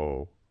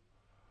Bhutto,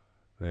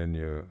 then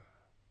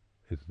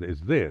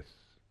is this.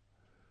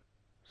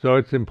 So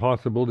it's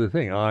impossible to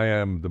think, I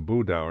am the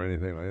Buddha or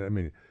anything like that. I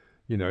mean,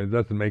 you know, it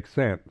doesn't make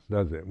sense,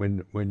 does it?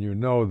 When you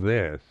know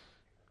this,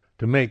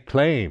 to make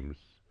claims,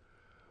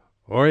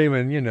 or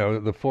even, you know,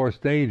 the 4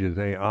 stages,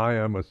 say, I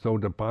am a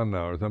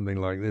Sotapanna or something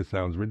like this,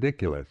 sounds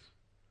ridiculous.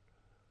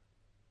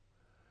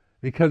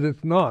 Because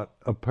it's not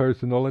a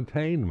personal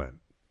attainment.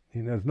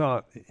 You know, it's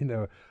not, you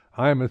know,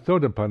 I am a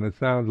Sotapanna. It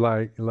sounds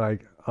like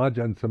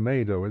Ajahn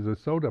Sumedho is a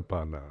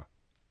Sotapanna.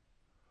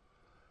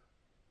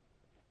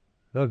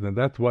 doesn't it?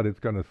 That's what it's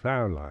going to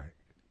sound like.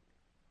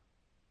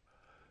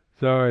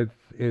 So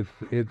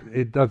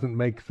it doesn't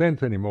make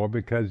sense anymore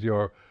because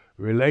your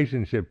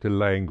relationship to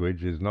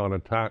language is not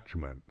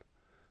attachment.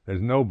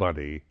 There's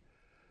nobody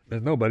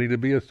to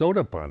be a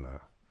Sotapanna.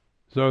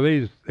 So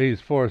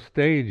these four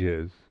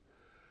stages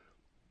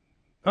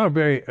are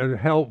very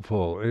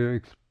helpful.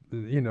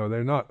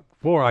 They're not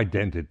for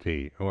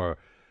identity or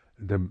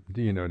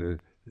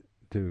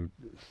to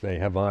say,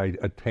 have I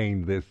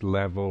attained this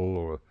level,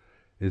 or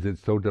is it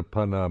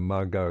Sotapanna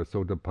Magga or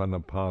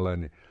Sotapanna Phala?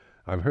 And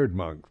I've heard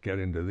monks get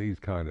into these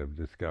kind of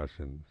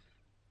discussions.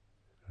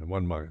 And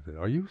one monk said,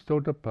 are you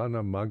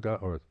Sotapanna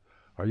Magga or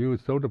are you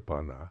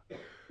Sotapanna?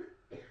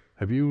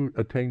 Have you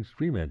attained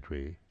stream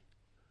entry?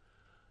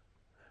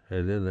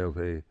 And then they'll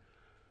say,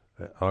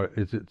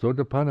 is it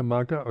Sotapanna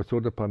Magga or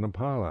Sotapanna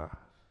Phala?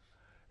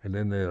 And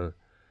then they'll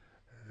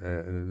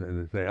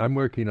say, I'm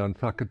working on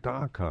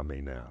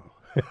Sakadagami now.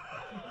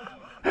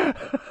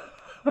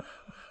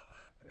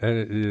 And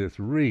it just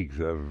reeks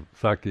of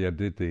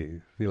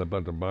Sakyaditi,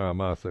 Silabhadra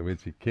Paramasa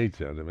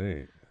Vicikiccha to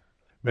me.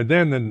 But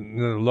then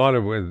a lot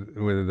of with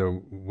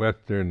the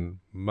Western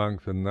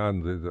monks and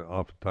nuns is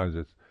oftentimes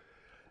it's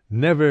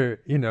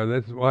never,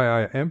 that's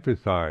why I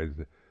emphasize,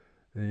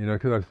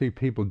 because I see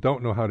people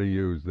don't know how to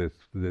use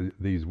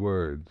these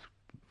words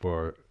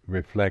for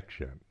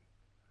reflection.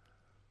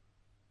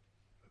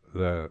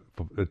 The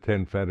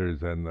 10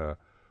 fetters and the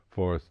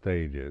 4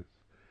 stages.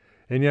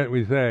 And yet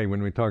we say,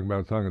 when we talk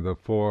about Sangha, the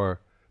 4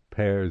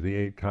 pairs, the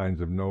 8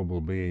 kinds of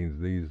noble beings,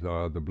 these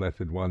are the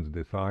Blessed One's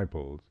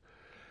disciples.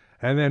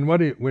 And then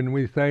when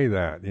we say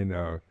that,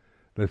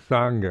 the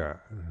Sangha,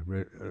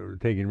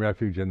 taking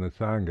refuge in the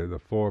Sangha, the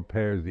 4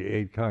 pairs, the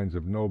 8 kinds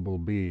of noble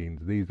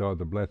beings, these are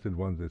the Blessed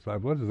One's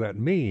disciples, what does that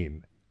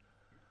mean?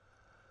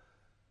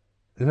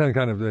 Is that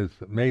kind of this,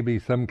 maybe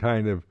some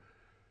kind of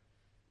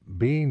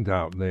beings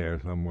out there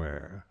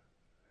somewhere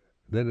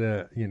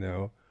that,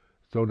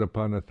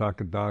 Sotapanna,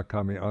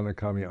 Sakadagami,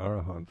 Anagami,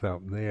 Arahants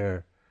out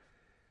there.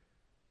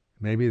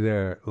 Maybe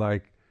they're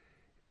like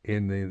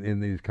in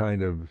these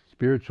kind of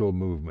spiritual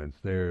movements.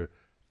 They're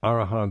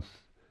Arahants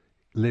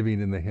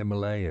living in the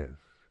Himalayas,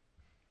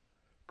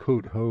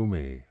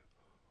 Kuthumi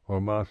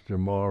or Master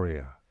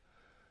Morya.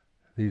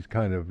 These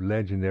kind of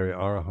legendary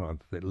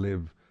Arahants that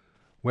live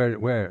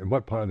where? In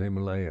what part of the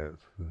Himalayas?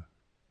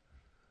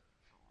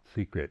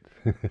 Secret.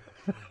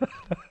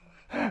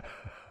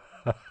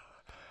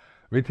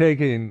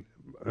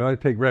 I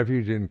take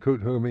refuge in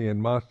Kuthumi and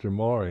Master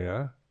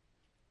Morya.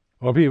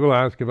 Well, people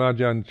ask if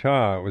Ajahn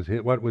Chah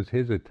what was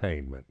his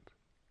attainment.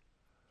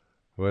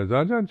 Was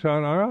Ajahn Chah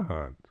an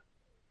Arahant?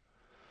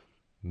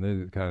 And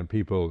these kind of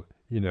people,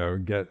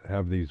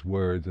 have these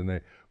words,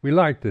 and we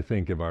like to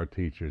think of our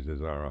teachers as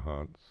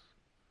Arahants.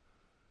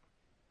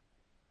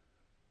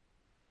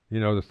 The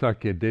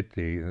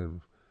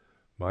Sakyaditi,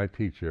 my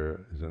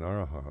teacher, is an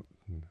Arahant.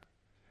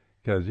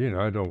 Because,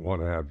 I don't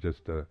want to have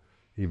just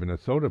even a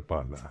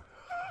Sotapanna.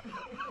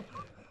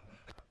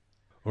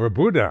 Or a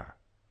Buddha.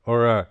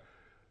 Or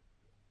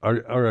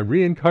a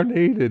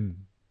reincarnated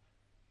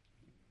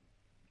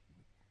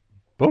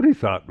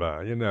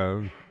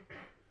Bodhisattva,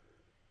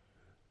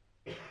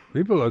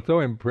 People are so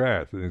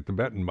impressed. And the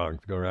Tibetan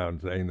monks go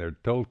around saying they're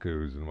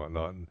tulkus and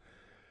whatnot. And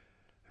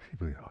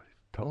people go, oh, he's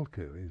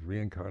tulku, he's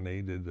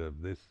reincarnated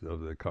of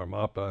the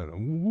Karmapa.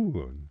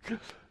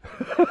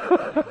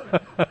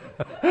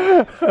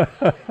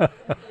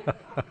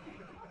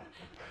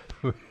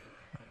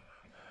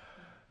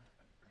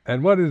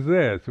 And what is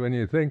this when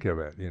you think of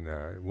it?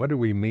 What do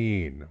we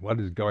mean? What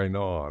is going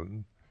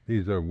on?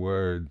 These are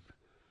words.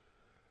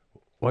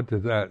 What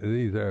does that?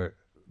 These are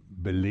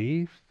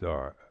beliefs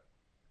or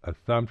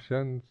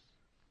assumptions.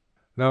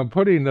 Now,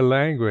 putting the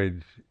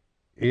language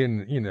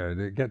in,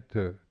 to get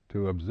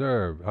to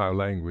observe how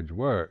language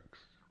works.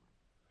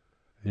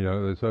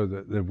 So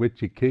the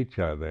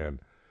vicikiccha then,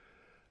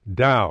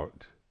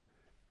 doubt.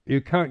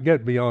 You can't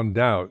get beyond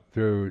doubt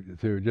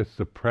through just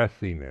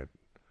suppressing it,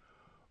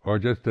 or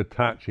just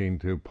attaching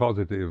to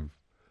positive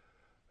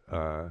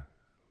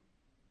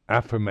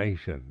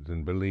affirmations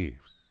and beliefs.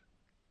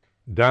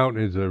 Doubt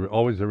is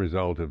always a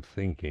result of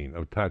thinking,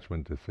 of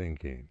attachment to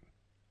thinking.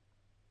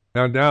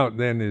 Now, doubt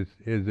then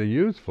is a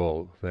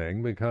useful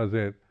thing because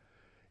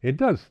it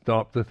does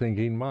stop the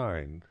thinking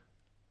mind.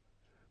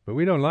 But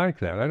we don't like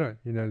that.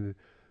 The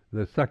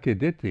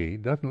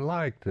Sakyaditi doesn't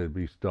like to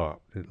be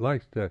stopped. It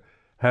likes to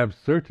have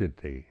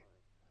certainty.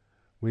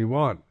 We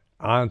want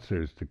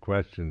answers to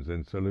questions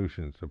and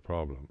solutions to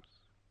problems.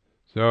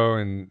 So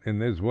in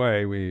this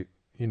way, we,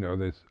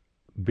 this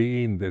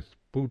being, this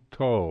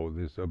puto,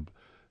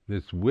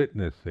 this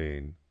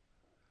witnessing,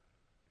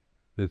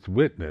 this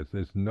witness,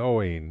 this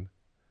knowing,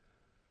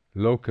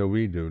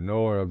 lokavidu,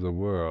 knower of the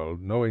world,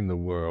 knowing the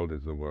world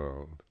is the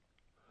world.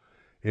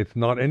 It's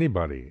not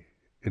anybody.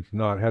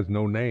 Has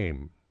no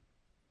name.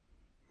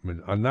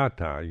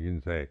 Anatta, you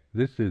can say,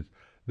 this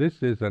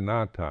is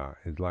anatta,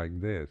 is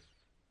like this.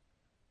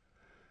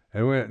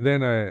 And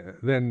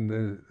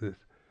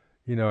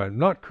I'm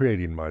not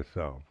creating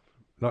myself,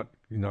 not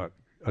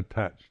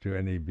attached to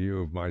any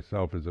view of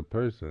myself as a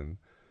person.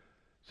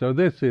 So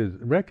this is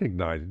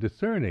recognizing,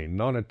 discerning,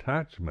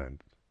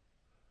 non-attachment.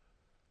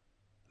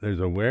 There's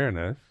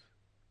awareness,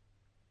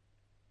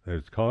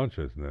 there's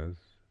consciousness,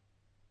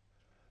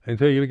 and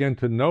so you begin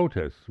to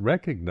notice,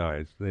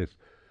 recognize this,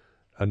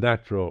 a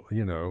natural,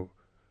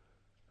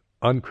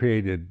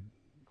 uncreated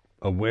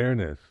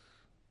awareness,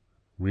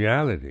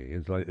 reality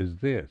is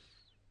this.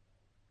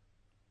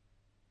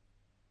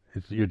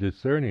 You're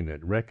discerning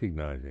it,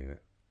 recognizing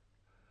it.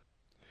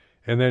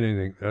 And then you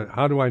think,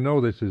 how do I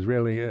know this is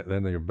really it?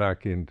 Then you're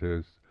back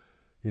into,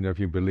 if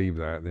you believe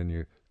that, then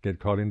you get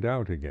caught in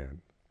doubt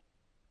again.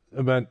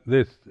 But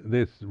this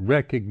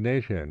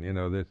recognition,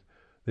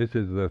 this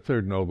is the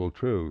third noble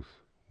truth,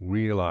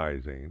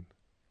 realizing,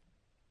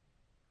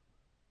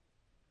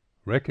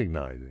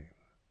 recognizing,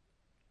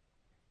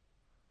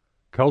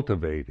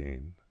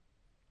 cultivating.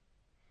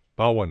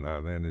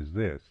 Bhavana then is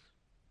this.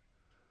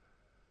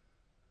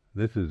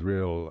 This is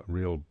real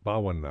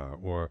bhavana,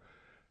 or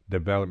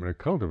development of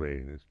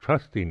cultivating it,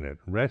 trusting it,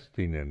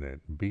 resting in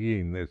it,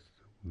 being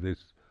this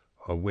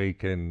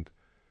awakened,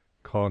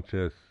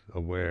 conscious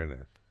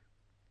awareness.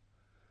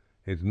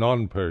 It's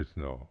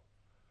non-personal.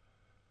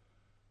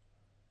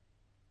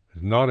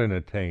 It's not an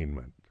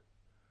attainment.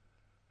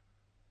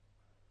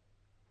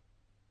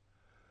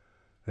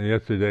 And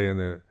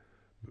yesterday,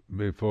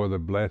 before the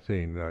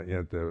blessing,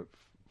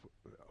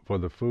 for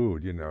the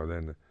food,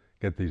 then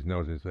get these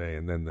notes and say,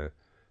 and then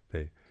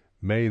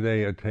may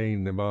they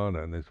attain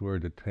Nibbana, and this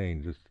word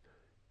attain just,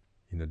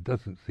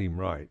 doesn't seem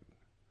right.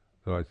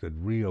 So I said,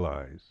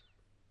 realize.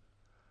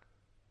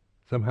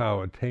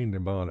 Somehow attain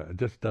Nibbana,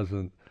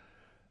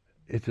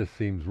 it just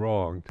seems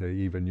wrong to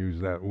even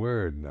use that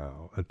word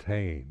now,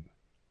 attain.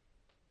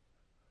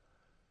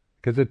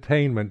 Because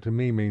attainment to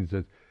me means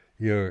that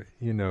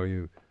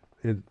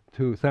it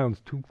sounds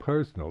too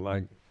personal,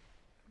 like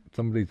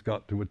somebody's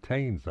got to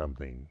attain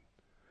something.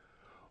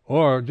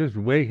 Or just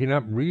waking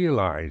up,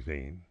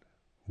 realizing,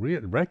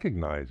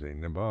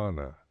 recognizing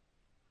Nibbana.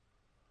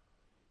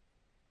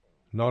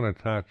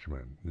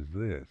 Non-attachment is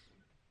this.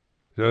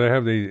 So they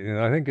have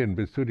I think in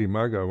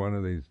Visuddhimagga, one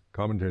of these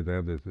commentaries, they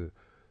have this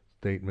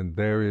statement,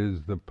 there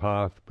is the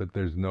path, but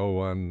there's no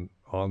one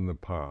on the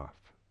path.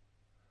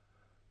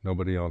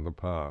 Nobody on the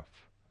path.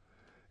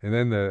 And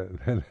then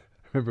I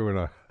remember when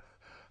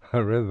I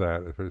read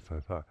that, at first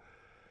I thought,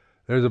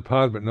 there's a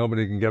path, but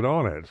nobody can get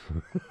on it.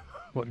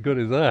 What good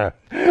is that?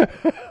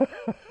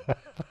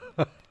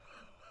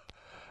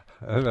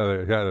 That's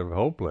kind of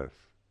hopeless.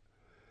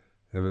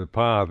 If there's a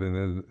path and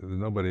there's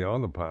nobody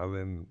on the path,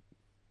 then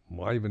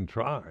why even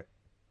try?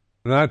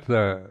 And that's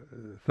the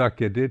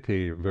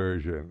Sakyaditi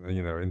version,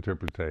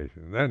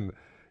 interpretation. Then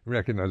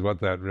recognize what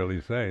that really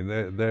is saying.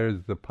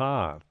 There's the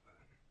path,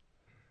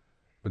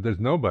 but there's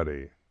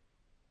nobody.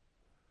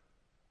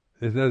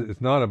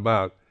 It's not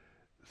about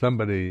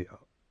somebody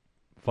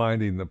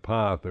finding the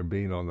path or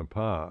being on the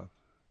path.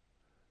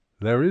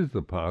 There is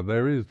the path,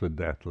 there is the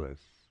deathless.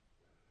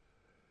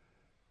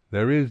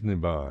 There is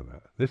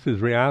Nibbana. This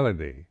is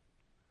reality.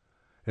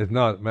 It's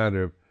not a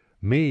matter of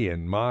me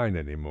and mine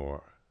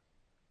anymore.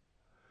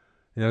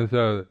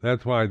 So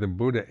that's why the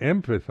Buddha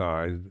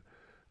emphasized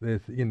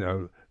this,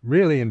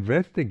 really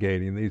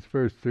investigating these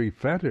first three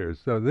fetters.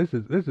 So this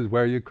is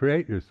where you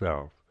create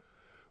yourself,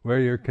 where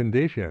you're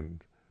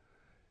conditioned,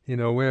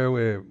 where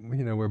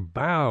we're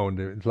bound.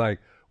 It's like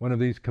one of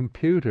these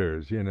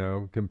computers,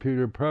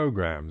 computer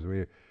programs.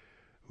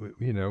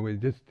 We're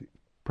just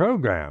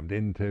programmed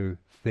into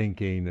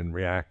thinking and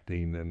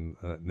reacting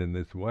in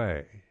this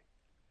way.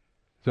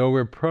 So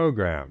we're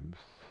programs.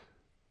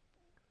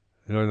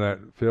 That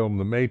film,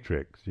 The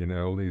Matrix,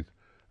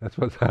 that's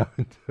what's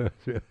happened to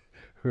us.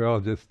 We're all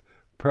just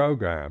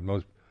programmed.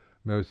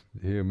 Most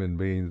human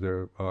beings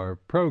are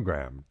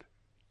programmed,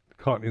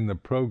 caught in the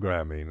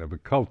programming of a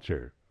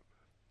culture,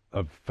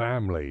 of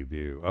family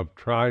view, of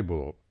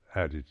tribal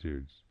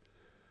attitudes,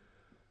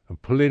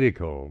 of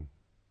political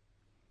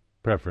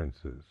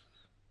preferences,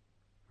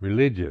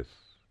 religious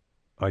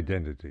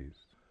identities.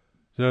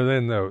 So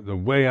then the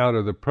way out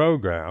of the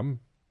program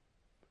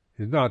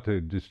is not to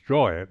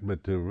destroy it,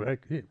 but to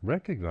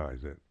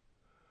recognize it.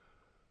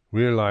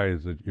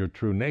 Realize that your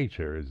true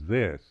nature is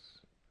this,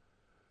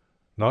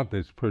 not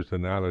this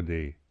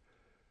personality,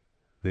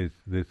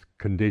 this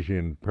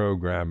conditioned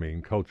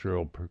programming,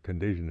 cultural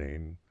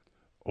conditioning,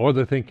 or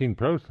the thinking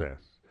process.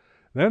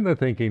 Then the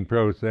thinking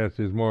process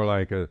is more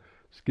like a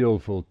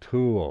skillful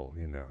tool,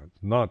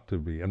 It's not to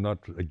be, I'm not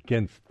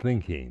against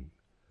thinking.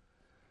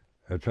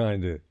 I'm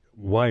trying to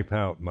wipe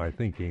out my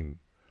thinking.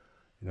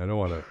 I don't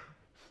want to,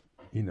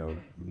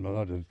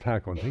 not an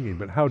attack on thinking,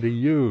 but how to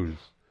use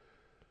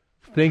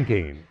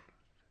thinking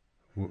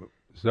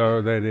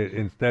so that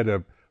instead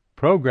of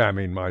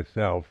programming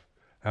myself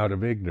out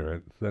of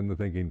ignorance, then the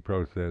thinking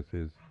process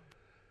is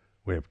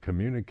a way of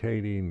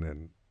communicating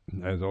and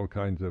has all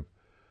kinds of,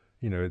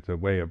 it's a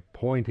way of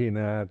pointing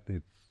at,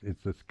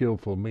 it's a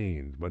skillful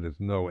means, but it's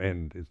no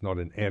end, it's not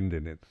an end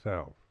in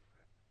itself.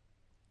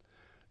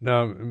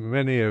 Now,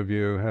 many of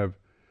you have,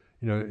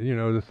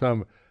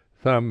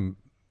 some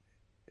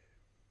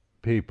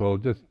people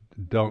just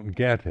don't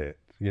get it.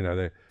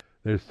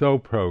 they're so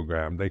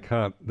programmed they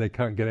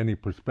can't get any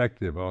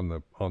perspective on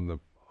the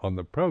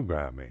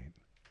programming.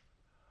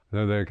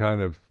 So they're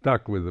kind of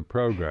stuck with the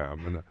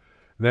program, and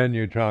then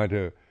you try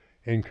to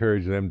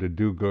encourage them to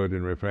do good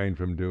and refrain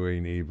from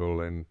doing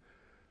evil, and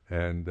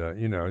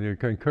you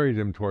can encourage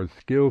them towards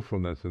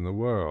skillfulness in the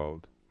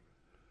world.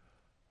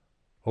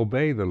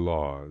 Obey the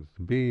laws,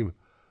 be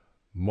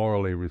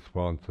morally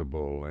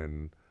responsible,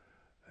 and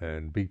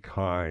be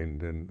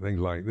kind, and things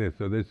like this.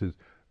 So this is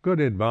good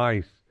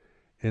advice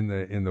in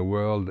the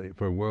world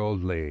for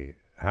worldly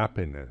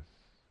happiness.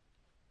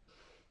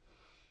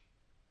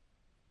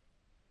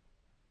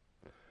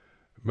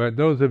 But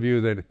those of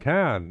you that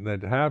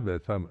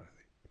have some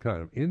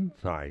kind of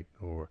insight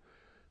or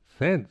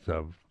sense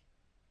of,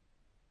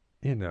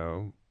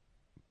 an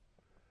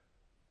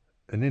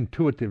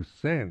intuitive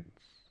sense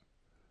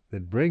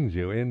that brings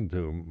you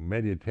into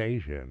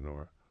meditation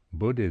or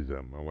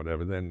Buddhism or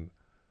whatever, then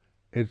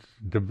it's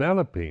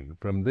developing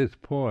from this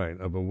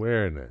point of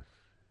awareness,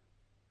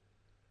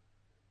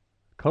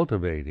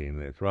 cultivating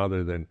this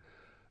rather than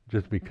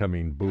just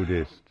becoming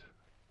Buddhist,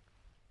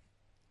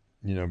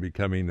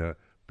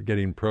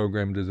 getting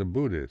programmed as a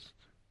Buddhist.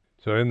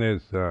 So in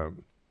this,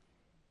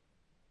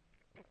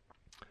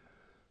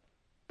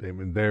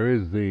 there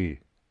is the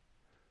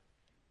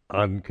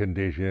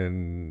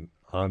unconditioned,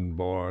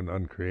 unborn,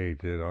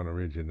 uncreated,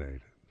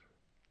 unoriginated.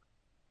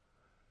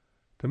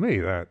 To me,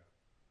 that's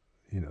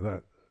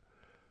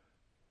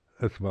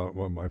one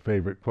of my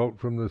favorite quote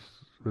from this.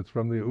 It's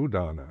from the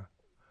Udana,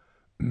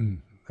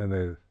 and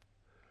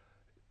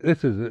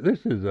this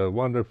is a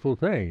wonderful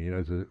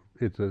thing.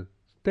 It's a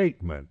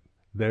statement.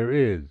 There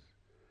is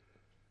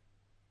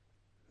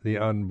the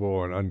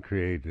unborn,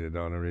 uncreated,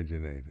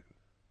 unoriginated.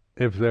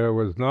 If there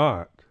was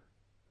not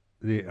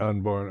the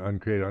unborn,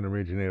 uncreated,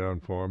 unoriginated,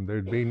 unformed,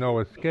 there'd be no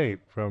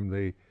escape from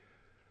the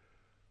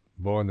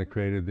born, the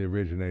created, the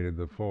originated,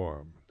 the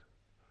formed.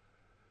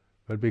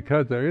 But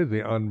because there is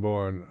the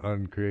unborn,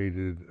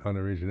 uncreated,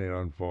 unoriginated,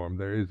 unformed,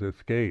 there is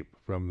escape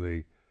from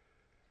the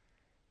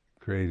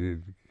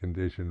created,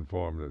 conditioned,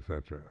 formed,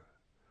 etc.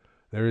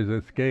 There is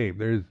escape.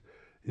 There's,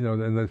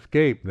 an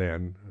escape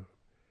then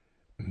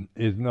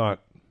is not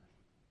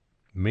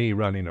me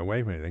running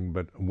away from anything,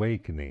 but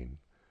awakening,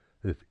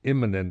 this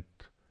imminent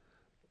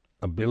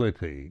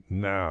ability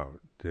now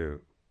to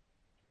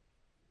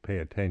pay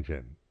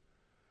attention,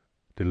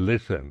 to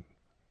listen,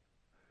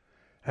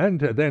 and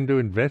then to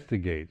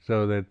investigate,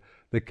 so that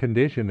the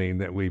conditioning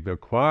that we've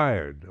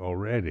acquired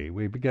already,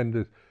 we begin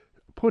to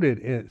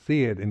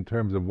see it in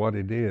terms of what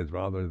it is,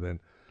 rather than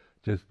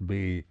just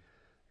be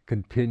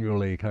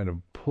continually kind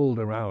of pulled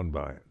around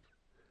by it.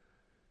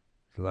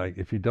 It's like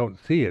if you don't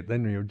see it,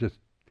 then you're just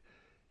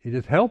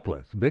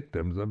helpless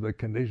victims of the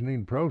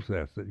conditioning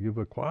process that you've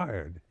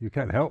acquired. You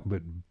can't help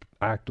but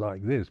act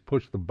like this.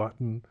 Push the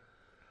button,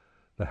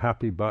 the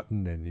happy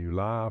button, and you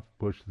laugh.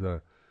 Push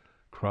the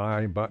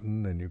cry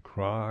button and you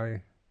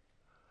cry.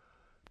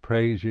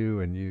 Praise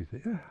you and you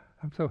say,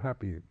 I'm so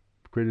happy.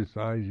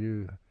 Criticize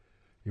you,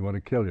 you want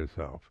to kill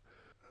yourself.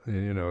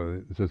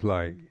 It's just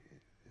like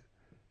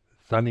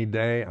sunny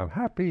day, I'm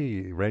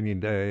happy. Rainy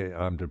day,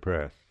 I'm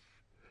depressed.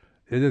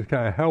 It's just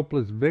kind of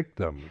helpless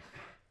victims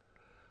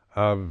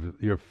of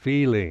your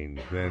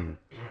feelings and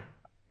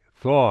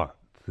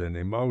thoughts and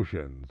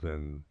emotions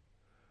and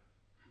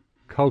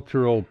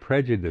cultural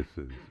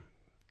prejudices,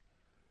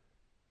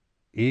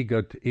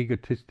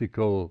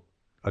 egotistical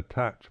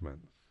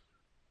attachments,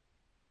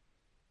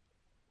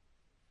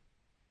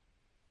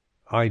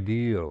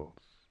 ideals,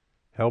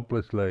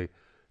 helplessly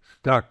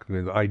stuck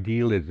with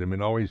idealism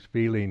and always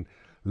feeling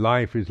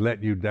life has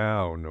let you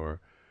down, or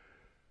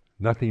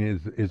nothing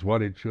is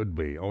what it should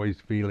be,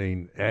 always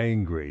feeling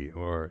angry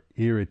or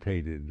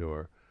irritated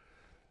or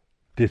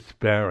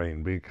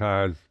despairing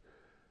because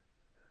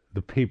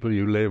the people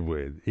you live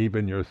with,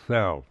 even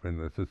yourself and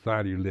the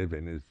society you live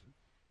in, is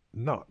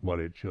not what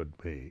it should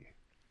be.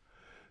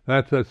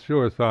 That's a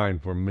sure sign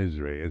for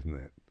misery, isn't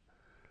it?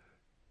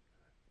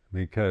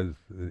 Because,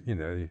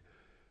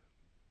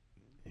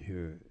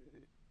 the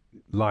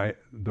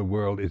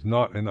world is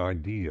not an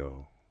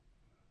ideal.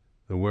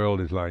 The world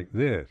is like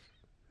this.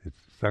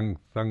 It's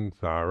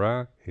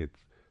samsara, it's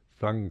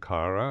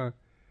sankhara,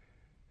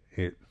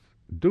 it's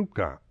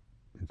dukkha.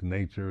 Its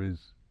nature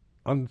is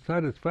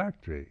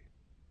unsatisfactory.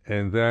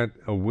 And that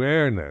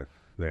awareness,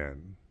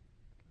 then,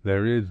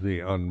 there is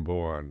the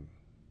unborn.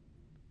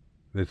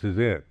 This is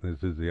it.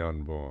 This is the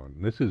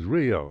unborn. This is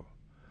real.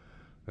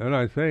 And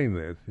I'm saying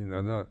this,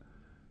 I'm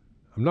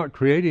not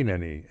creating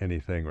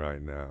anything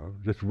right now.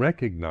 Just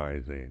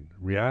recognizing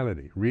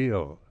reality,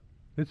 real.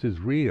 This is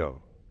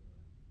real.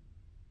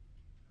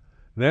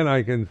 Then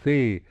I can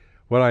see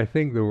what I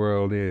think the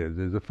world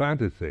is a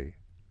fantasy.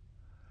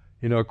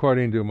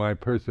 According to my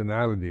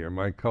personality or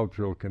my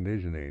cultural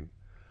conditioning,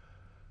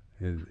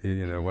 is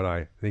what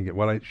I think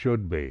what it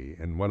should be,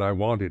 and what I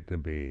want it to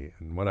be,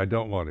 and what I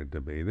don't want it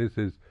to be. This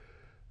is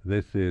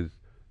Sakyaditti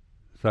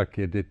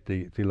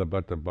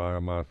Silabhata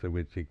Paramasa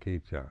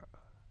Vicikicca.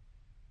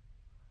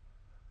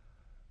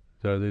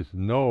 So this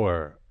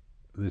knowing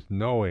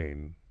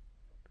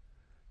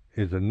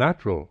is a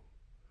natural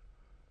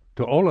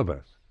to all of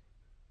us.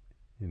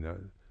 You know,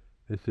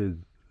 this is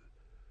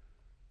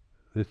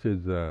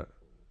the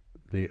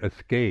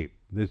escape.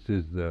 This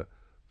is the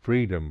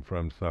freedom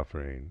from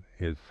suffering,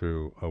 is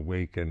through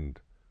awakened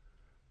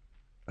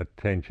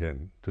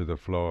attention to the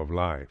flow of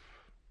life.